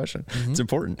 it's a good question. Mm-hmm. It's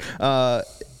important. No,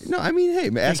 I mean, hey,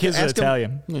 ask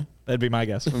Italian. Yeah. That'd be my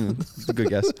guess. It's a good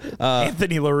guess.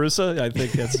 Anthony La Russa, I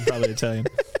think that's probably Italian.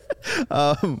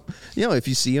 If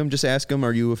you see him, just ask him,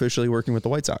 are you officially working with the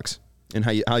White Sox? And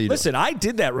how you Listen, I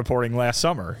did that reporting last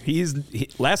summer.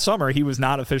 Last summer, he was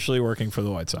not officially working for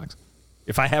the White Sox.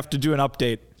 If I have to do an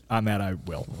update on that, I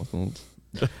will.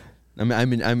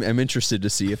 I'm interested to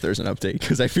see if there's an update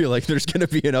because I feel like there's going to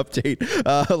be an update.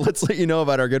 Let's let you know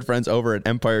about our good friends over at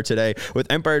Empire Today. With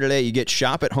Empire Today, you get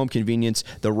shop at home convenience,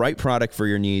 the right product for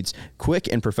your needs, quick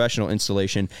and professional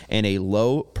installation, and a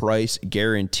low price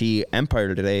guarantee.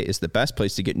 Empire Today is the best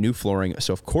place to get new flooring,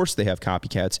 so of course they have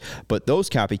copycats, but those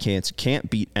copycats can't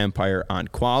beat Empire on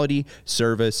quality,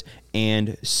 service,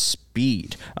 and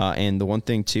speed. And the one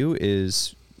thing too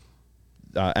is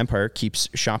Empire keeps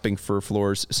shopping for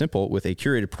floors simple with a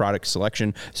curated product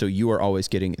selection, so you are always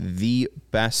getting the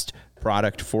best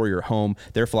product for your home.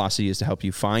 Their philosophy is to help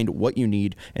you find what you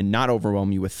need and not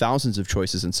overwhelm you with thousands of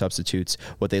choices and substitutes.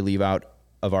 What they leave out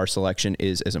of our selection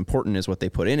is as important as what they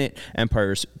put in it.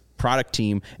 Empire's product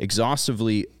team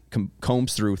exhaustively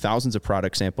combs through thousands of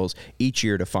product samples each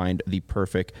year to find the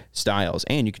perfect styles.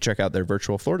 And you can check out their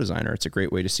virtual floor designer. It's a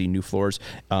great way to see new floors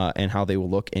and how they will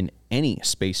look in any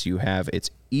space you have. It's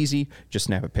easy. Just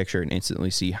snap a picture and instantly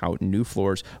see how new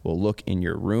floors will look in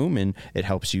your room, and it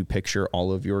helps you picture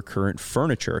all of your current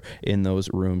furniture in those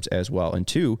rooms as well. And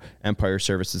two, Empire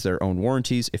services their own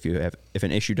warranties. If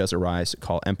an issue does arise,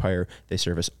 call Empire. They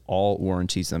service all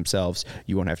warranties themselves.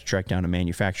 You won't have to track down a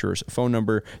manufacturer's phone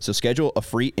number. So schedule a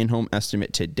free in-home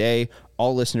estimate today.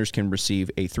 All listeners can receive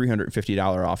a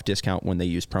 $350 off discount when they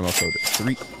use promo code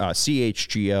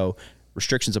CHGO.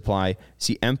 Restrictions apply.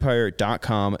 See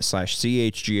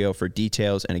empire.com/CHGO for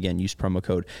details. And again, use promo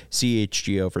code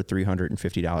CHGO for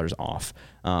 $350 off.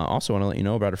 Also want to let you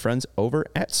know about our friends over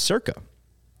at Circa.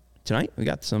 Tonight, we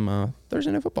got some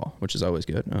Thursday Night Football, which is always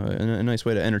good. A nice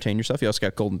way to entertain yourself. You also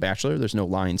got Golden Bachelor. There's no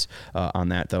lines on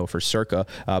that, though, for Circa.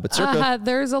 But Circa...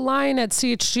 there's a line at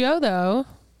CHGO, though.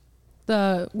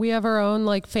 We have our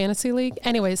own fantasy league.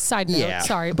 Anyways, side note. Yeah.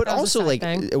 Sorry, but also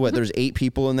there's 8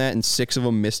 people in that, and 6 of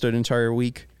them missed an entire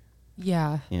week.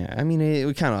 Yeah. Yeah. I mean,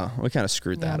 we kind of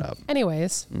screwed that up.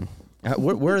 Anyways,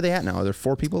 where are they at now? Are there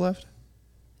 4 people left?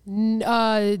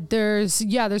 There's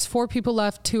 4 people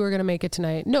left. 2 are going to make it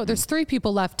tonight. No, there's 3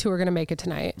 people left. 2 are going to make it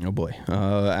tonight. Oh boy.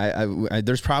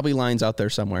 There's probably lines out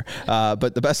there somewhere.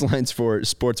 But the best lines for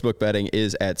sportsbook betting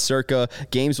is at Circa.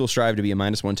 Games will strive to be a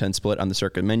 -110 split on the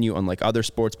Circa menu, unlike other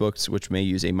sportsbooks, which may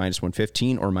use a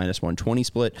 -115 or -120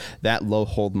 split. That low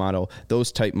hold model,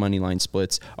 those type money line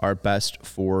splits are best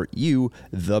for you,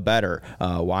 the better.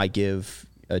 Why give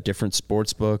a different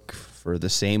sportsbook for the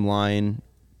same line?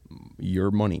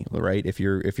 Your money, right? If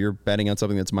you're betting on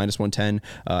something that's -110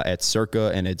 at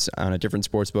Circa and it's on a different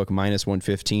sports book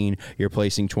 -115, you're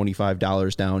placing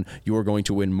 $25 down, you are going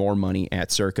to win more money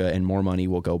at Circa, and more money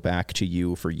will go back to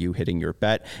you for you hitting your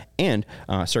bet. And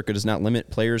Circa does not limit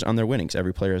players on their winnings.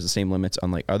 Every player has the same limits,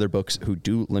 unlike other books who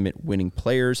do limit winning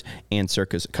players. And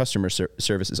Circa's customer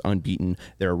service is unbeaten.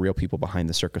 There are real people behind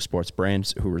the Circa Sports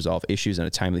brands who resolve issues in a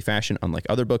timely fashion, unlike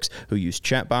other books who use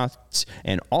chatbots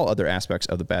and all other aspects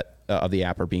of the bet of the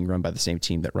app are being run by the same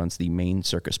team that runs the main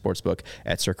Circa Sportsbook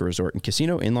at Circa Resort and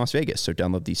Casino in Las Vegas. So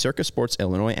download the Circa Sports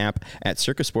Illinois app at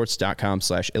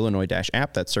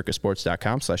circasports.com/Illinois-app. That's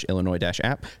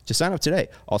circasports.com/Illinois-app to sign up today.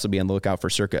 Also be on the lookout for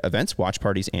Circa events, watch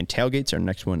parties, and tailgates. Our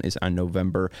next one is on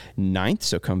November 9th.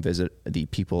 So come visit the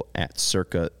people at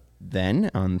Circa then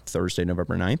on Thursday,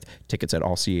 November 9th. Tickets at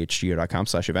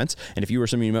allchgo.com/events. And if you or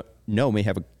somebody you know may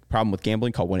have a problem with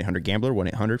gambling, call 1-800-GAMBLER,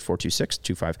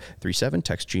 1-800-426-2537.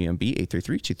 Text GMB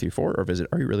 833-234 or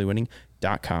visit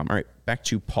areyourreallywinning.com. All right, back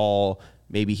to Paul.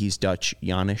 Maybe he's Dutch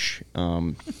Janish.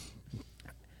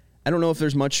 I don't know if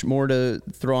there's much more to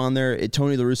throw on there.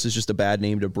 Tony La Russa is just a bad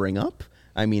name to bring up.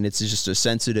 I mean, it's just a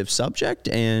sensitive subject,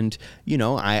 and, you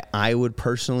know, I would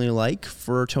personally like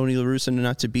for Tony La Russa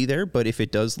not to be there, but if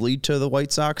it does lead to the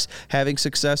White Sox having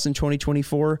success in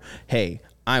 2024, hey,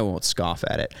 I won't scoff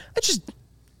at it.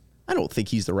 I don't think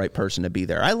he's the right person to be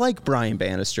there. I like Brian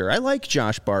Bannister. I like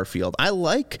Josh Barfield. I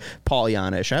like Paul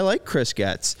Janish. I like Chris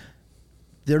Getz.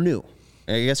 They're new.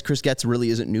 I guess Chris Getz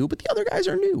really isn't new, but the other guys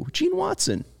are new. Gene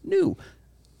Watson, new.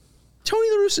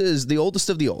 Tony La Russa is the oldest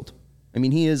of the old. I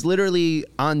mean, he is literally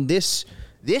on this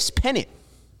pennant.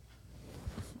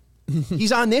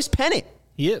 He's on this pennant.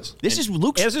 He is. This is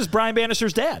Luke's. As is Brian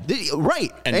Bannister's dad.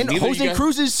 Right. And Jose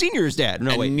Cruz's senior's dad.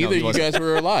 Neither of you guys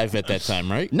were alive at that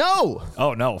time, right? No.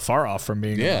 Oh, no. Far off from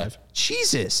being alive.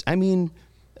 Jesus. I mean,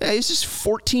 it's just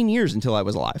 14 years until I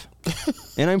was alive.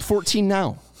 And I'm 14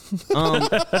 now.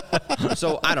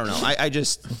 So I don't know.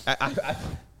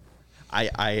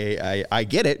 I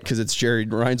get it because it's Jerry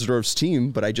Reinsdorf's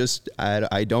team, but I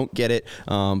don't get it.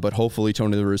 But hopefully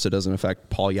Tony La Russa doesn't affect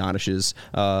Paul Janish's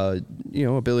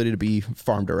ability to be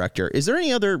farm director. Is there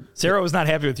any other? Sarah was not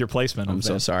happy with your placement. I'm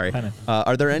so sorry.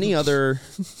 Are there any other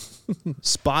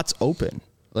spots open?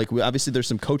 Like, obviously, there's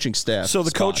some coaching staff. So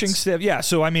the coaching staff, yeah.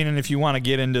 So, I mean, and if you want to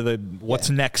get into what's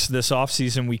next this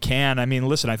offseason, we can. I mean,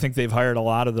 listen, I think they've hired a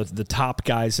lot of the top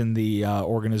guys in the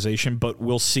organization, but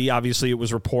we'll see. Obviously, it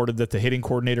was reported that the hitting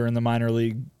coordinator in the minor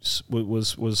leagues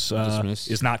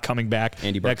is not coming back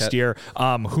next year.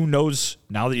 Who knows?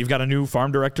 Now that you've got a new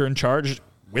farm director in charge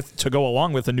to go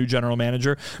along with a new general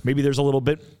manager, maybe there's a little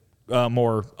bit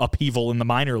more upheaval in the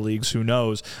minor leagues. Who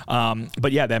knows?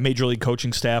 But yeah, that major league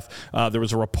coaching staff, there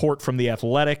was a report from The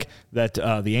Athletic that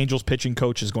the Angels pitching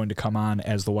coach is going to come on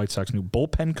as the White Sox new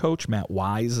bullpen coach. Matt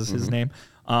Wise is his name.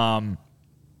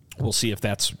 We'll see if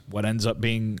that's what ends up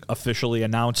being officially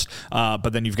announced.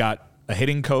 But then you've got a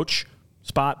hitting coach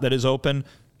spot that is open.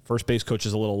 First base coach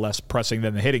is a little less pressing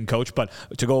than the hitting coach, but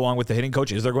to go along with the hitting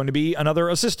coach, is there going to be another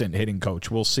assistant hitting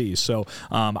coach? We'll see. So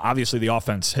obviously the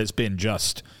offense has been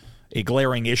just a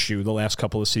glaring issue the last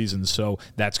couple of seasons, so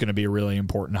that's going to be a really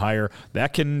important hire.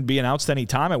 That can be announced any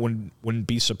time. I wouldn't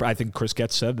be surprised. I think Chris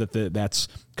Getz said that that's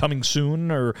coming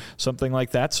soon or something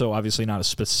like that, so obviously not a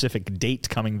specific date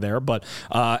coming there. But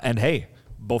and hey,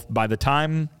 both by the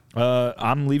time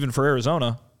I'm leaving for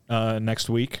Arizona next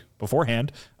week,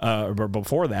 beforehand, or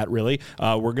before that, really,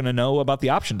 we're going to know about the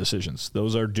option decisions.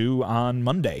 Those are due on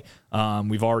Monday.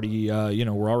 We've already,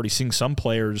 we're already seeing some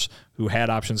players who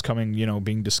had options coming,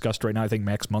 being discussed right now. I think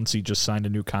Max Muncy just signed a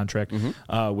new contract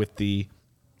with the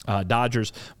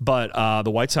Dodgers, but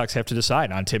the White Sox have to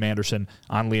decide on Tim Anderson,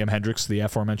 on Liam Hendricks, the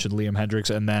aforementioned Liam Hendricks,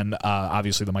 and then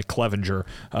obviously the Mike Clevenger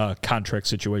contract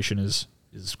situation is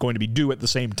going to be due at the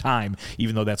same time,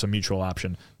 even though that's a mutual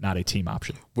option, not a team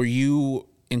option. Were you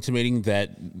intimating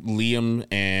that Liam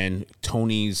and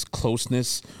Tony's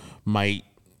closeness might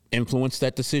influence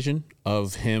that decision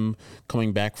of him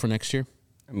coming back for next year?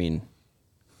 I mean,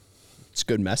 it's a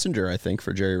good messenger, I think,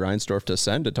 for Jerry Reinsdorf to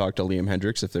send to talk to Liam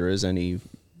Hendricks if there is any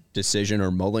decision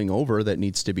or mulling over that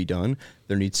needs to be done.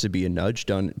 There needs to be a nudge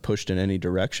pushed in any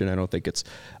direction. I don't think it's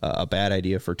a bad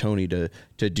idea for Tony to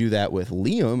do that with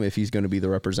Liam if he's going to be the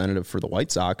representative for the White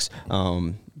Sox.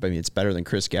 I mean, it's better than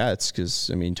Chris Getz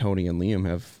because, I mean, Tony and Liam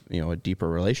have, a deeper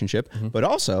relationship. But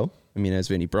also, I mean, as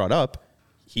Vinny brought up,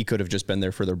 he could have just been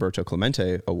there for the Roberto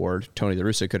Clemente Award. Tony La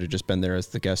Russa could have just been there as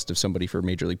the guest of somebody for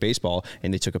Major League Baseball,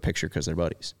 and they took a picture because they're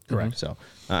buddies. Correct. So,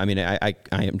 I mean, I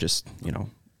am just,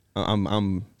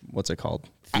 I'm what's it called?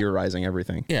 Theorizing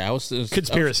everything. Yeah, I was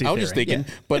conspiracy. I was just thinking,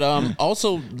 but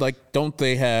also, like, don't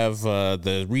they have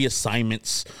the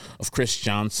reassignments of Chris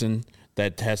Johnson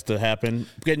that has to happen?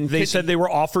 They said they were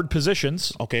offered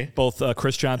positions. Okay, both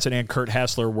Chris Johnson and Kurt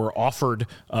Hassler were offered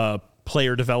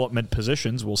player development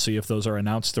positions. We'll see if those are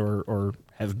announced or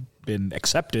have been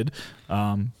accepted.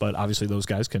 But obviously those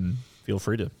guys can feel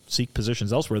free to seek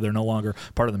positions elsewhere. They're no longer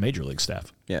part of the major league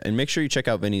staff. Yeah, and make sure you check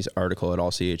out Vinny's article at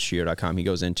allchgo.com. He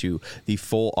goes into the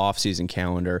full offseason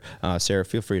calendar. Sarah,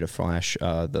 feel free to flash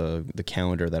the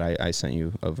calendar that I sent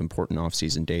you of important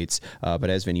offseason dates. But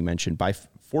as Vinny mentioned, by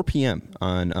 4 p.m.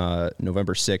 on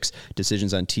November 6th,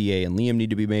 decisions on TA and Liam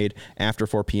need to be made. After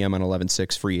 4 p.m. on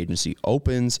 11/6, free agency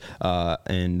opens.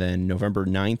 And then November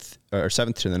 9th, or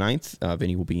 7th to the 9th,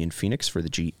 Vinny will be in Phoenix for the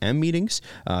GM meetings.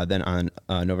 Then on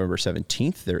November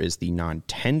 17th, there is the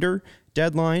non-tender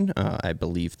deadline. I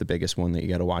believe the biggest one that you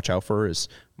got to watch out for is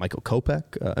Michael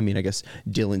Kopech. I guess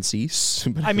Dylan Cease.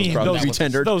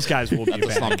 Those guys will be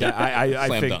back.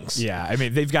 I think. Dunks. Yeah, I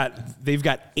mean they've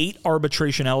got 8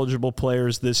 arbitration eligible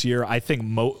players this year. I think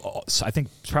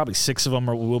probably 6 of them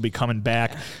will be coming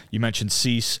back. You mentioned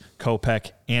Cease,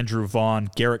 Kopech, Andrew Vaughn,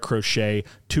 Garrett Crochet,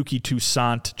 Touki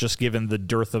Toussaint, just given the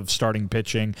dearth of starting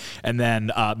pitching, and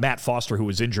then Matt Foster, who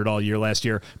was injured all year last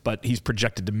year, but he's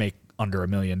projected to make under $1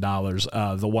 million.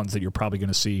 The ones that you're probably going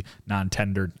to see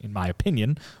non-tendered, in my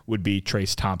opinion, would be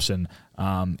Trace Thompson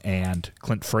and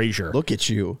Clint Frazier. Look at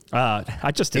you.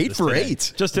 I just did 8 for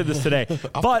 8. Just did this today.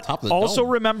 But also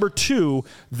remember, too,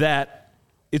 that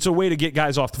it's a way to get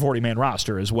guys off the 40-man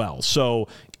roster as well. So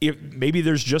if maybe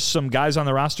there's just some guys on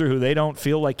the roster who they don't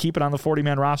feel like keeping on the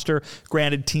 40-man roster.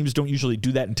 Granted, teams don't usually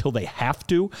do that until they have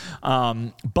to.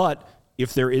 But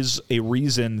if there is a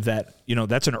reason that,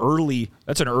 that's an early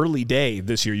day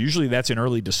this year. Usually that's in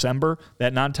early December,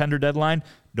 that non-tender deadline,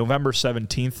 November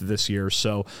 17th this year.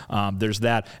 So there's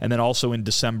that. And then also in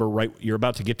December, right, you're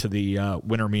about to get to the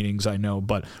winter meetings, I know,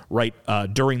 but right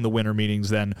during the winter meetings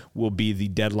then will be the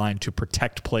deadline to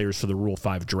protect players for the Rule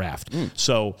 5 draft.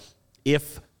 So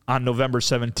if on November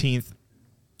 17th,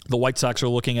 the White Sox are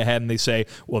looking ahead and they say,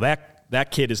 well, that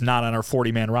kid is not on our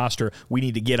 40-man roster. We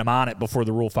need to get him on it before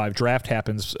the Rule 5 draft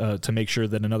happens to make sure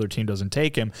that another team doesn't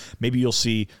take him. Maybe you'll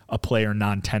see a player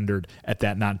non-tendered at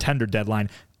that non-tender deadline.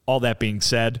 All that being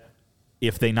said,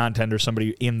 if they non-tender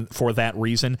somebody in for that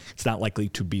reason, it's not likely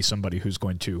to be somebody who's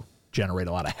going to generate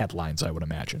a lot of headlines, I would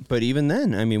imagine. But even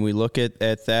then, we look at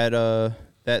that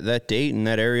date in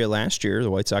that area last year.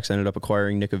 The White Sox ended up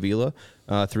acquiring Nick Avila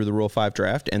through the Rule 5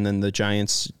 draft, and then the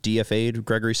Giants DFA'd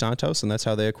Gregory Santos, and that's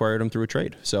how they acquired him through a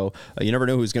trade. So you never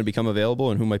know who's going to become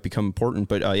available and who might become important.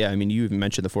 But you even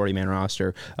mentioned the 40-man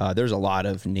roster. There's a lot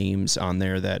of names on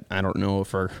there that I don't know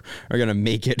if are going to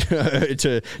make it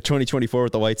to 2024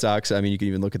 with the White Sox. You can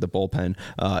even look at the bullpen.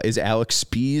 Is Alex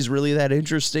Spees really that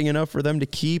interesting enough for them to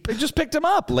keep? They just picked him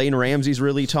up. Lane Ramsey's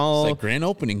really tall. It's like grand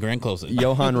opening, grand closing.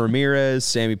 Johan Ramirez,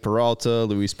 Sammy Peralta,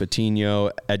 Luis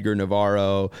Patino, Edgar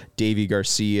Navarro, Davey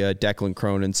Garcia, Declan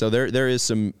Cronin. So there is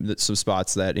some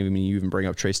spots that, you even bring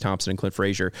up Trace Thompson and Clint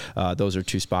Frazier. Those are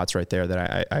 2 spots right there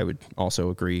that I would also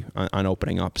agree on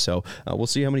opening up. So we'll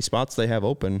see how many spots they have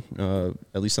open,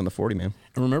 at least on the 40-man.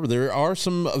 And remember, there are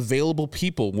some available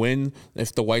people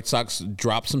if the White Sox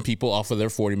drop some people off of their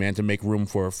 40-man to make room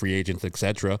for free agents,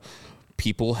 etc.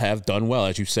 People have done well,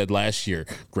 as you said last year.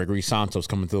 Gregory Santos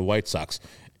coming to the White Sox.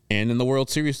 And in the World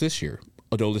Series this year,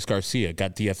 Adolis Garcia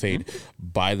got DFA'd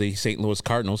by the St. Louis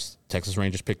Cardinals. Texas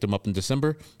Rangers picked him up in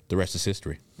December. The rest is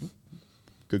history.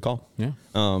 Good call. Yeah.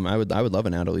 I would love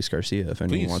an Adolis Garcia if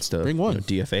anyone wants to bring one.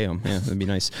 DFA him. Yeah, that'd be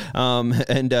nice.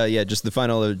 Just the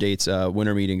final other dates.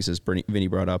 Winter meetings, as Vinny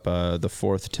brought up, the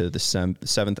 4th to the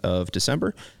 7th of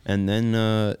December, and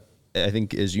then. I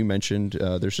think, as you mentioned,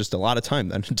 there's just a lot of time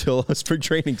then until spring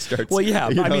training starts. Well, yeah,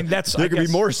 there could be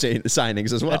more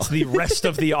signings as well. That's the rest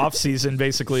of the offseason,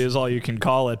 basically, is all you can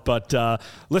call it. But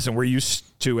listen, we're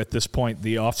used to, at this point,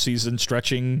 the offseason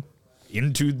stretching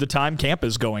into the time camp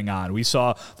is going on. We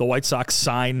saw the White Sox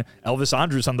sign Elvis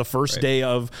Andrus on the first day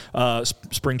of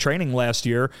spring training last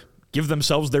year. Give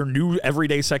themselves their new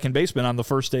everyday second baseman on the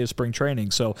first day of spring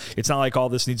training. So it's not like all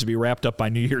this needs to be wrapped up by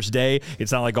New Year's Day.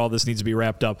 It's not like all this needs to be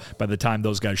wrapped up by the time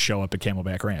those guys show up at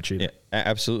Camelback Ranch either. Yeah,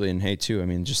 absolutely. And hey, too,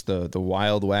 just the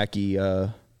wild,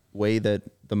 wacky way that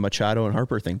the Machado and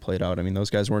Harper thing played out. Those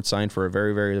guys weren't signed for a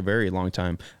very, very, very long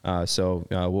time. So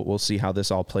we'll see how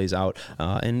this all plays out.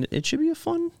 And it should be a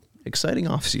fun, exciting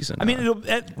offseason.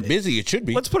 Busy it should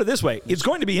be. Let's put it this way: it's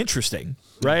going to be interesting,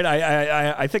 right?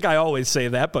 I think I always say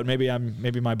that, but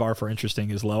maybe my bar for interesting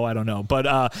is low. I don't know, but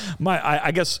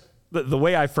I guess the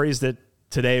way I phrased it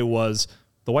today was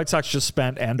the White Sox just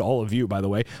spent, and all of you, by the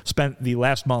way, spent the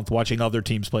last month watching other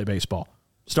teams play baseball.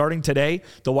 starting today,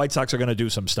 the White Sox are going to do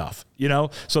some stuff,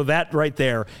 So that right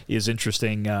there is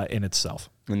interesting in itself.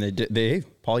 And they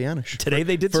Paul Janish. Today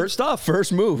they did some stuff.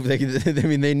 First move. They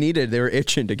were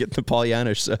itching to get the Paul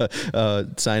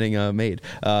Janish signing made.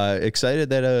 Excited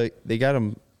that they got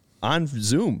him on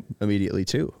Zoom immediately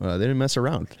too. They didn't mess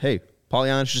around. Hey, Paul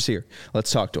Janish is here.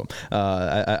 Let's talk to him.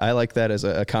 I like that as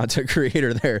a content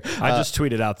creator there. I just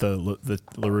tweeted out the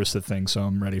La Russa thing, so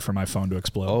I'm ready for my phone to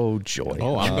explode. Oh, joy.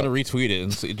 Oh, I'm going to retweet it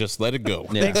and just let it go.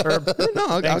 Yeah. Thanks, Herb.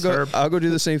 No, I'll go do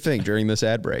the same thing during this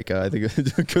ad break. I think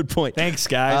it's a good point. Thanks,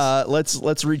 guys. Let's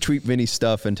retweet Vinny's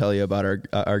stuff and tell you about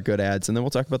our good ads, and then we'll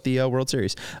talk about the World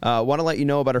Series. Want to let you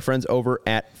know about our friends over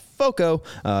at FOCO.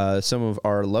 Some of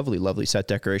our lovely set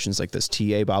decorations like this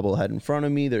TA bobblehead in front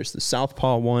of me. There's the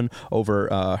Southpaw one over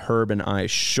Herb and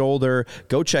I's shoulder.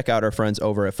 Go check out our friends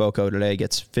over at FOCO today.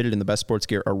 Gets fitted in the best sports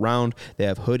gear around. They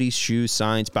have hoodies, shoes,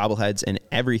 signs, bobbleheads, and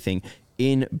everything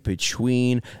in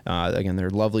between. Again, their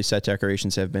lovely set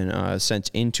decorations have been sent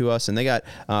in to us, and they got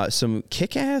some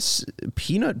kick-ass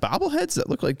peanut bobbleheads that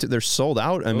look like they're sold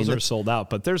out. Those are sold out,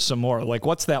 but there's some more. Like,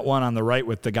 what's that one on the right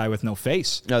with the guy with no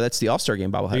face? No, that's the All-Star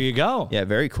Game bobblehead. There you go. Yeah,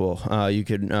 very cool. You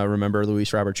could remember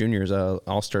Luis Robert Jr.'s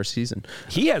All-Star season.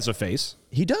 He has a face.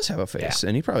 He does have a face,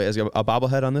 and he probably has a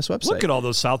bobblehead on this website. Look at all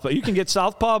those Southpaw. You can get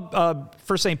Southpaw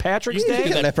for St. Patrick's Day.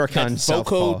 That leprechaun FOCO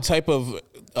Southpaw type of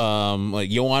like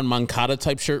Yohan Moncada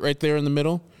type shirt right there in the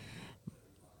middle.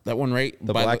 That one, right?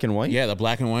 The black and white? Yeah, the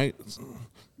black and white.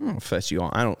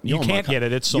 You can't get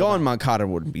it. It's sold Yohan out. Moncada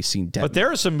wouldn't be seen dead. But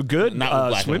there are some good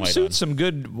swimsuits, on. some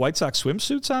good White Sox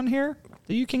swimsuits on here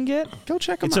that you can get. Go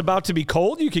check them out. It's about to be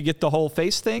cold. You could get the whole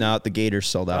face thing. No, the Gators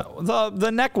sold out.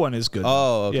 The neck one is good.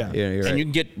 Oh, okay. Yeah. You're right. And you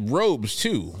can get robes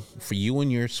too for you and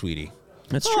your sweetie.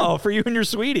 That's true. Oh, for you and your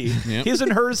sweetie. Yep. His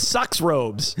and hers sucks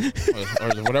robes. or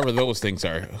whatever those things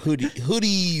are.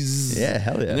 Hoodies. Yeah,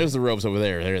 hell yeah. And there's the robes over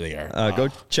there. There they are. Go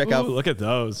check out Look at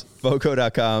those.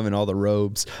 FOCO.com and all the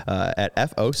robes at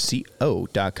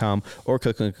FOCO.com or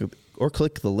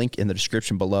click the link in the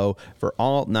description below. For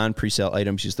all non-presale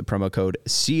items, use the promo code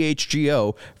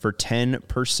CHGO for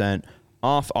 10%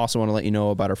 off. Also want to let you know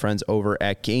about our friends over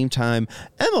at Game Time.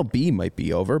 MLB might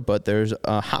be over, but there's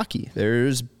hockey.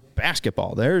 There's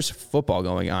basketball. There's football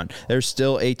going on. There's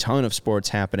still a ton of sports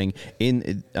happening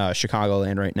in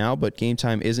Chicagoland right now, but Game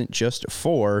Time isn't just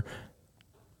for...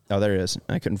 Oh, there it is.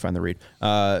 I couldn't find the read.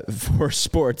 For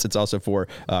sports, it's also for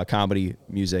comedy,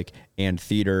 music, and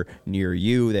theater near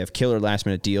you. They have killer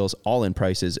last-minute deals, all-in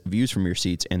prices, views from your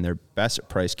seats, and their best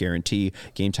price guarantee.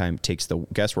 Game Time takes the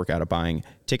guesswork out of buying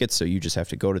tickets, so you just have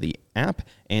to go to the app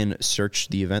and search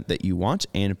the event that you want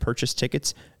and purchase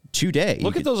tickets today.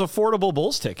 Look at those affordable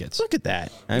Bulls tickets. Look at that.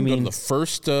 I mean, the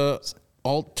first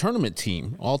all-tournament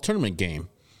game.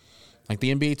 Like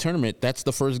the NBA tournament, that's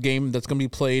the first game that's going to be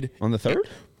played. On the 3rd?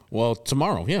 Well,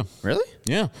 tomorrow, yeah. Really?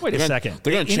 Yeah. Wait a second.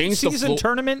 They're going to change the season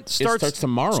tournament starts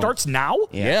tomorrow. Starts now?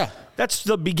 Yeah. That's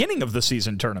the beginning of the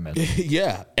season tournament.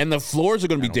 Yeah. And the floors are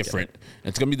going to be different.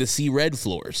 It's going to be the sea red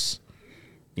floors.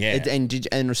 Yeah.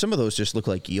 And some of those just look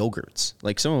like yogurts.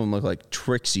 Like some of them look like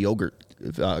Trix yogurt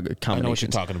combinations. I know what you're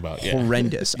talking about. Yeah.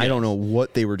 Horrendous. I don't know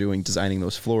what they were doing designing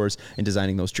those floors and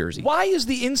designing those jerseys. Why is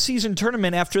the in-season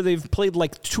tournament after they've played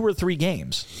like 2 or 3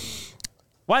 games?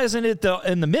 Why isn't it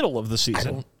in the middle of the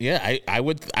season? I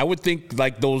would think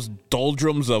like those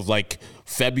doldrums of like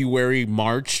February,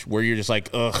 March, where you're just like,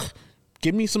 ugh,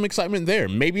 give me some excitement there.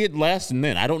 Maybe it lasts and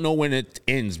then. I don't know when it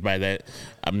ends by that.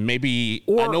 I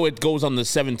know it goes on the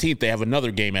 17th. They have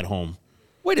another game at home.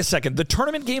 Wait a second. The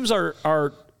tournament games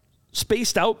are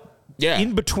spaced out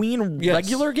in between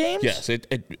regular games? Yes,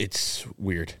 it's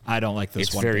weird. I don't like this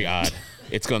it's one. It's very odd.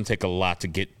 It's going to take a lot to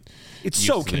get It's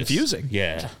so confusing.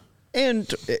 Yeah.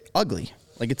 And ugly.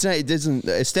 Like it doesn't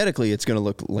aesthetically. It's going to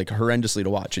look like horrendously to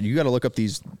watch. And you got to look up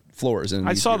these floors. And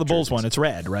I saw the Bulls one. It's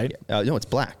red, right? No, it's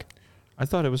black. I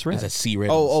thought it was red. It's a sea red.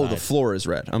 Oh, the floor is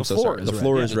red. I'm so sorry. The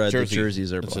floor is red. The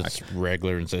jerseys are black. It's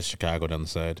regular and says Chicago down the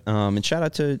side. And shout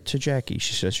out to Jackie.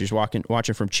 She says she's watching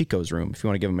from Chico's room. If you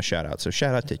want to give him a shout out, so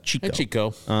shout out to Chico. Hey,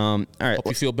 Chico. All right. Hope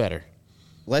you feel better.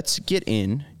 Let's get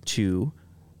into.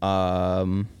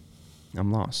 I'm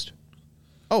lost.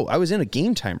 Oh, I was in a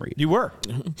Game Time read. You were.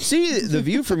 See the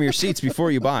view from your seats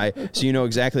before you buy, so you know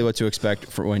exactly what to expect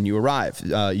for when you arrive.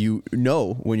 You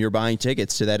know when you're buying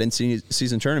tickets to that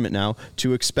in-season tournament now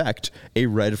to expect a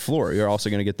red floor. You're also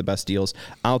going to get the best deals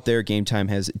out there. Game Time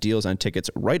has deals on tickets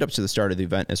right up to the start of the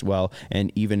event as well, and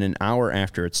even an hour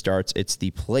after it starts, it's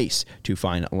the place to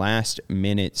find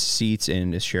last-minute seats.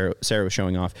 And as Sarah was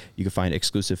showing off, you can find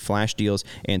exclusive flash deals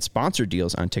and sponsored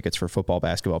deals on tickets for football,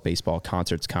 basketball, baseball,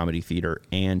 concerts, comedy, theater,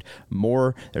 and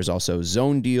more. There's also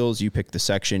zone deals. You pick the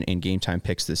section, and Game Time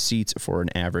picks the seats for an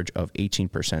average of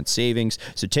 18% savings.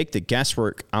 So take the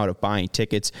guesswork out of buying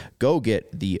tickets. Go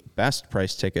get the best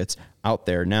price tickets out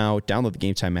there now. Download the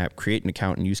Game Time app, create an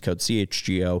account, and use code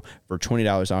CHGO for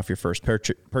 $20 off your first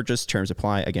purchase. Terms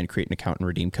apply. Again, create an account and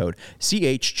redeem code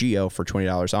CHGO for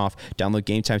 $20 off. Download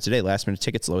Game Time today. Last minute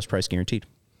tickets, lowest price guaranteed.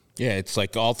 Yeah, it's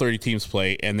like all 30 teams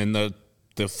play, and then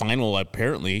the final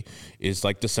apparently is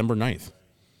like December 9th.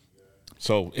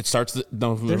 So it starts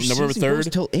November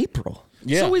 3rd till April.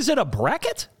 Yeah. So is it a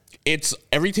bracket? It's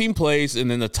every team plays, and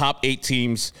then the top 8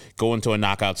 teams go into a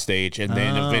knockout stage, and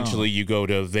then eventually you go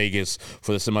to Vegas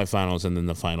for the semifinals, and then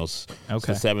the finals.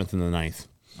 Okay. It's the 7th and the 9th.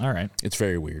 All right. It's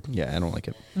very weird. Yeah, I don't like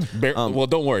it. Well,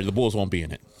 don't worry. The Bulls won't be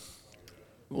in it.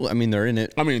 Well, I mean, they're in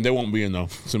it. I mean, they won't be in the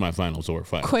semifinals or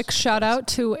finals. Quick shout out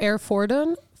to Air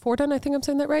Fordon. Fordon, I think I'm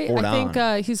saying that right. Fordon. I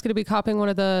think he's going to be copying one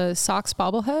of the Sox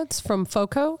bobbleheads from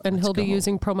FOCO, and he'll be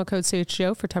using promo code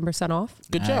CHGO for 10% off.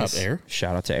 Good job, Air.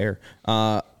 Shout out to Air.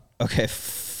 Okay,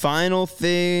 final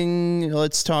thing.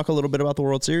 Let's talk a little bit about the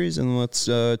World Series, and let's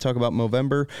talk about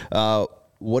Movember.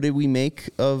 What did we make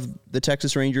of the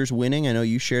Texas Rangers winning? I know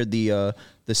you shared the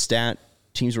stat.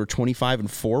 Teams were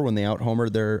 25-4 when they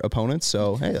out-homered their opponents.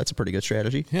 So, hey, that's a pretty good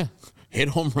strategy. Yeah. Hit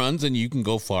home runs and you can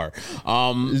go far.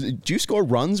 Do you score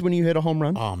runs when you hit a home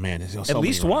run? Oh, man. At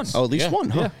least one. Oh, at least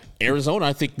one, huh? Yeah. Arizona,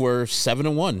 I think, were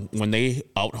 7-1 when they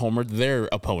out-homered their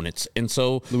opponents. And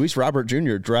so Luis Robert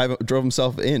Jr. drove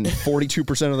himself in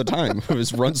 42% of the time of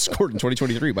his runs scored in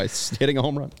 2023 by hitting a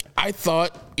home run. I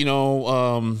thought,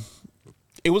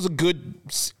 it was a good,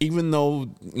 even though,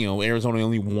 Arizona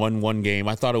only won one game,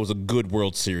 I thought it was a good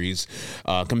World Series,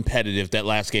 competitive. That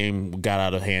last game got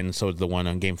out of hand, and so did the one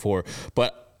on Game 4.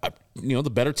 But, the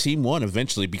better team won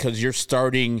eventually because you're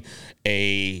starting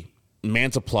a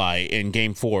man supply in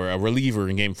Game 4, a reliever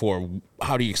in Game 4.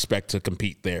 How do you expect to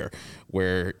compete there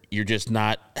where you're just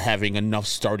not having enough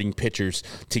starting pitchers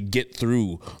to get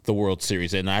through the World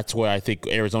Series? And that's why I think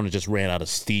Arizona just ran out of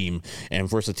steam. And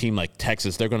versus a team like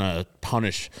Texas, they're going to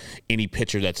punish any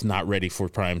pitcher that's not ready for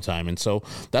prime time. And so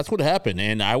that's what happened.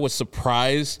 And I was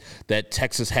surprised that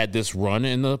Texas had this run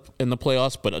in the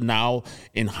playoffs. But now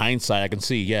in hindsight, I can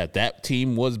see, that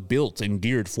team was built and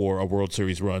geared for a World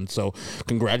Series run. So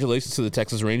congratulations to the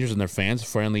Texas Rangers and their fans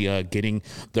finally getting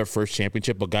their first championship.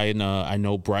 A guy I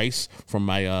know, Bryce, from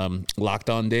my Locked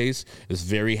On days, is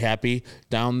very happy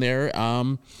down there.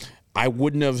 I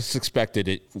wouldn't have expected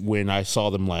it when I saw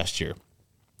them last year.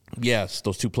 Yes,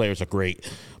 those two players are great,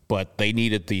 but they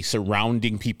needed the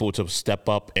surrounding people to step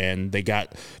up, and they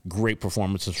got great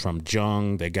performances from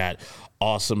Jung. They got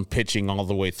awesome pitching all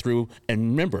the way through.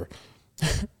 And remember,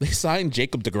 they signed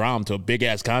Jacob deGrom to a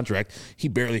big-ass contract. He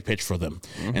barely pitched for them.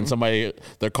 Mm-hmm. And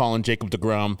they're calling Jacob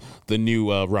deGrom the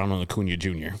new Ronald Acuna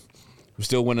Jr., who's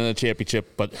still winning the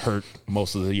championship but hurt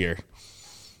most of the year.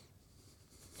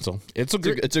 So it's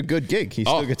a good gig. He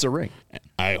still gets a ring.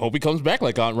 I hope he comes back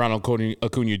like Ronald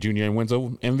Acuna Jr. and wins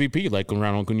an MVP like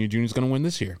Ronald Acuna Jr. is going to win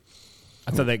this year.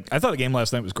 I thought the game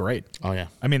last night was great. Oh yeah,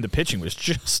 I mean the pitching was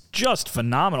just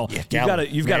phenomenal. Yeah,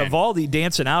 you've got Evaldi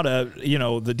dancing out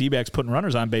the D-backs putting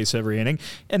runners on base every inning,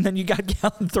 and then you got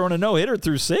Gallen throwing a no-hitter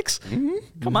through 6.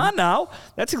 Mm-hmm. Come on now,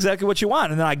 that's exactly what you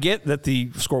want. And then I get that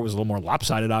the score was a little more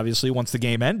lopsided, obviously, once the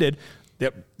game ended.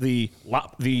 The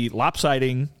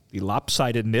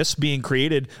lopsidedness being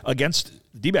created against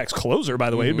D-backs closer, by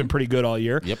the way, had been pretty good all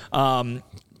year. Yep.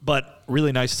 But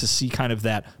really nice to see kind of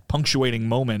that punctuating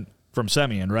moment from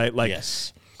Semien, right? Like,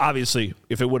 yes. Obviously,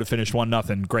 if it would have finished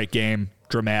 1-0, great game,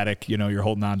 dramatic, you're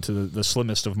holding on to the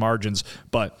slimmest of margins.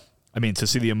 But, I mean, to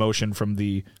see the emotion from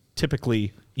the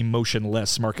typically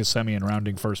emotionless Marcus Semien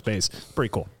rounding first base,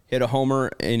 pretty cool. Hit a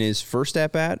homer in his first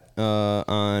at-bat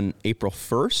on April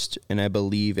 1st, and I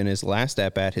believe in his last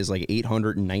at-bat, his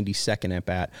 892nd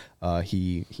at-bat,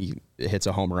 he hits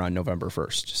a homer on November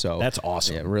 1st. So that's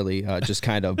awesome. Yeah, really just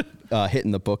kind of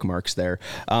hitting the bookmarks there.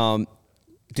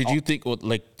 Did you think,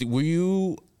 were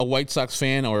you a White Sox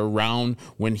fan or around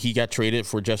when he got traded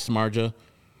for Justin Marja?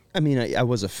 I mean, I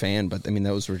was a fan, but I mean,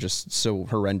 those were just so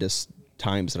horrendous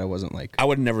times that I wasn't like. I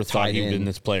would have never thought he'd been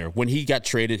this player. When he got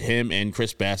traded, him and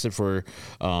Chris Bassett for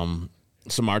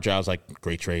Samardzija, I was like,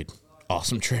 great trade.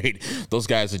 Awesome trade. Those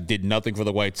guys did nothing for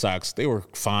the White Sox. They were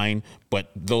fine, but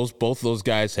both those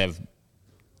guys have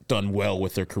done well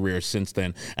with their careers since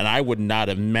then. And I would not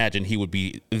imagine he would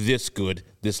be this good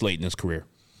this late in his career.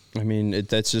 I mean,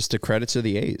 that's just a credit to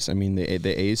the A's. I mean,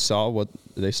 the A's saw what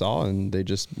they saw, and they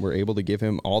just were able to give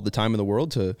him all the time in the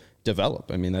world to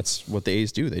develop. I mean, that's what the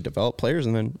A's do. They develop players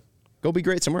and then go be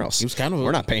great somewhere else. He was kind of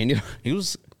we're not paying you. He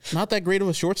was not that great of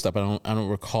a shortstop. I don't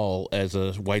recall as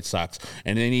a White Sox.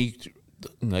 And then he,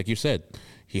 like you said,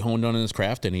 he honed on his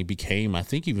craft and he became, I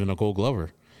think, even a Gold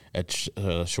Glover at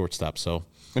shortstop. So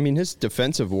I mean, his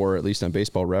defensive WAR, at least on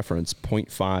Baseball Reference,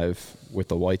 0.5 with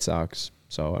the White Sox.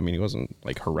 So I mean, he wasn't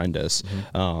like horrendous.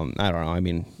 I don't know. I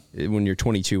mean, when you're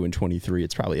 22 and 23,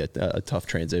 it's probably a tough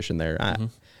transition there.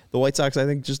 The White Sox, I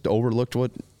think, just overlooked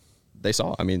what they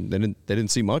saw. I mean, they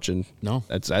didn't see much, and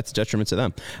that's a detriment to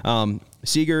them.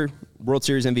 Seager, World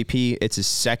Series MVP. It's his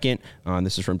second.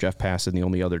 This is from Jeff Passan. The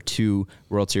only other two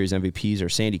World Series MVPs are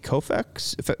Sandy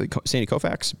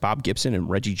Koufax, Bob Gibson, and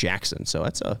Reggie Jackson. So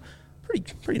that's a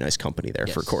pretty nice company there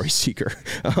for Corey Seager.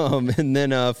 And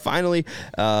then finally,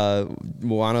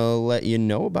 want to let you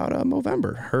know about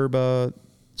Movember. Herb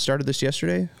started this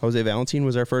yesterday. Jose Valentin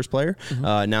was our first player.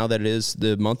 Now that it is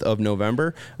the month of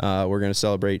November, we're going to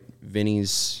celebrate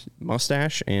Vinny's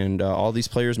mustache and all these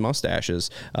players' mustaches.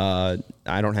 I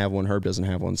don't have one. Herb doesn't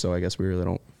have one, so I guess we really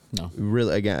don't. No,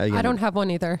 really. Again, I don't have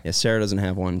one either. Yeah, Sarah doesn't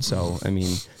have one. So I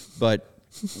mean, but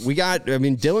we got. I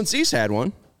mean, Dylan Cease had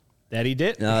one. That he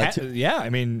did. I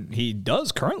mean, he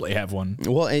does currently have one.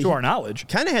 Well, to our knowledge,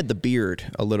 kind of had the beard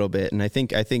a little bit, and I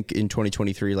think in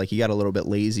 2023, like he got a little bit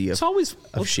lazy of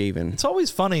shaving. It's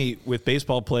always funny with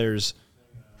baseball players.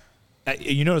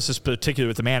 You notice this particularly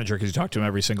with the manager because you talk to him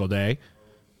every single day.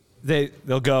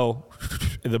 They'll go,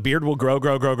 the beard will grow,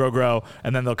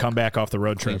 and then they'll come back off the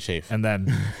road trip and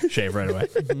then shave right away.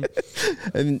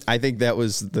 And I think that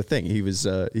was the thing. He was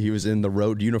in the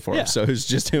road uniform, so it was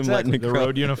just him letting it grow. The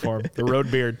road uniform, the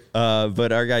road beard.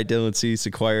 But our guy Dylan Cease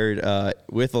acquired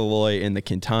with Eloy in the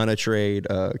Quintana trade.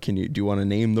 Do you want to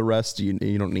name the rest? You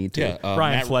don't need to. Yeah,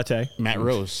 Brian Flette, Matt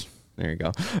Rose. There you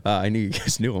go. I knew you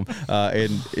guys knew him.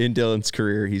 In Dylan's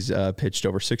career, he's pitched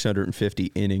over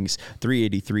 650 innings,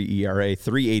 3.83 ERA,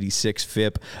 3.86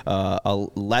 FIP,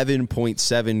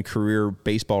 11.7 career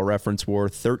Baseball Reference WAR,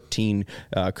 13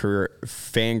 career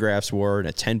Fangraphs WAR, and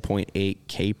a 10.8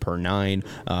 K per 9.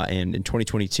 And in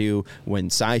 2022, when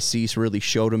Cy Cease really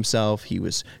showed himself, he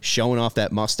was showing off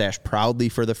that mustache proudly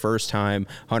for the first time.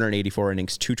 184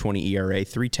 innings, 2.20 ERA,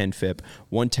 3.10 FIP,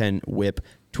 1.10 WHIP.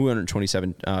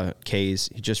 227 Ks.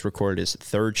 He just recorded his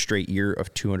third straight year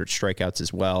of 200 strikeouts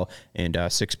as well, and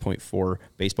 6.4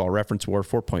 Baseball Reference WAR,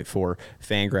 4.4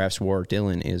 Fangraphs WAR.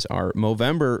 Dylan is our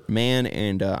Movember man,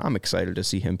 and I'm excited to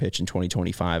see him pitch in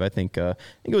 2025. I think it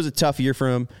was a tough year for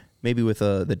him. Maybe with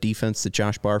the defense that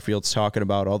Josh Barfield's talking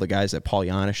about, all the guys that Paul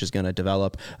Janish is going to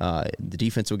develop, the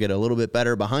defense will get a little bit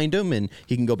better behind him, and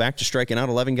he can go back to striking out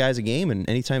 11 guys a game, and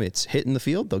anytime it's hitting the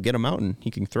field, they'll get him out, and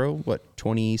he can throw,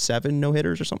 27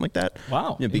 no-hitters or something like that?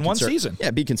 Wow, in one season.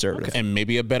 Yeah, be conservative. Okay. And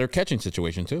maybe a better catching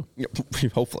situation, too. Yeah,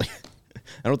 hopefully.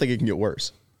 I don't think it can get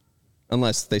worse,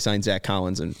 unless they sign Zach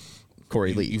Collins and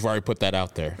Corey Lee. You've already put that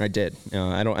out there. I did.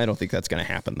 I don't think that's going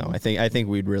to happen, though. I think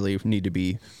we'd really need to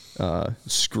be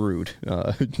screwed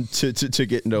to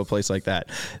get into a place like that.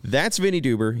 That's Vinny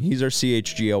Duber. He's our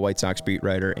CHGO White Sox beat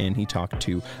writer, and he talked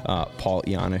to Paul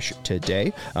Janish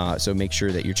today. So make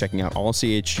sure that you're checking out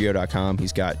allchgo.com.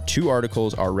 He's got 2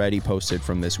 articles already posted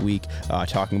from this week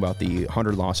talking about the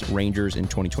 100-loss Rangers in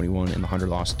 2021 and the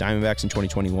 100-loss Diamondbacks in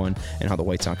 2021, and how the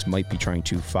White Sox might be trying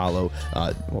to follow,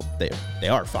 they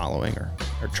are following or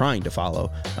trying to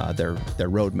follow their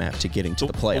roadmap to getting to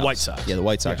the playoffs. The White Sox. Yeah, the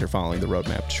White Sox are following the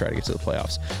roadmap to try to get to the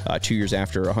playoffs 2 years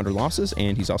after 100 losses,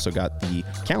 and he's also got the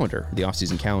calendar, the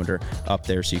offseason calendar up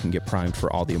there, so you can get primed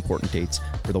for all the important dates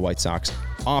for the White Sox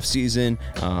offseason,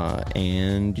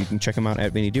 and you can check him out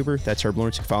at Vinny Duber. That's Herb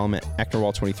Lawrence. You can follow him at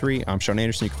Ecknerwall23. I'm Sean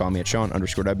Anderson. You can follow me at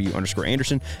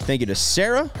Sean_W_Anderson. Thank you to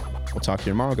Sarah. We'll talk to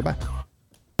you tomorrow. Goodbye.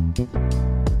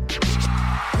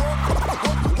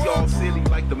 Y'all silly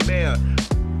like the mayor.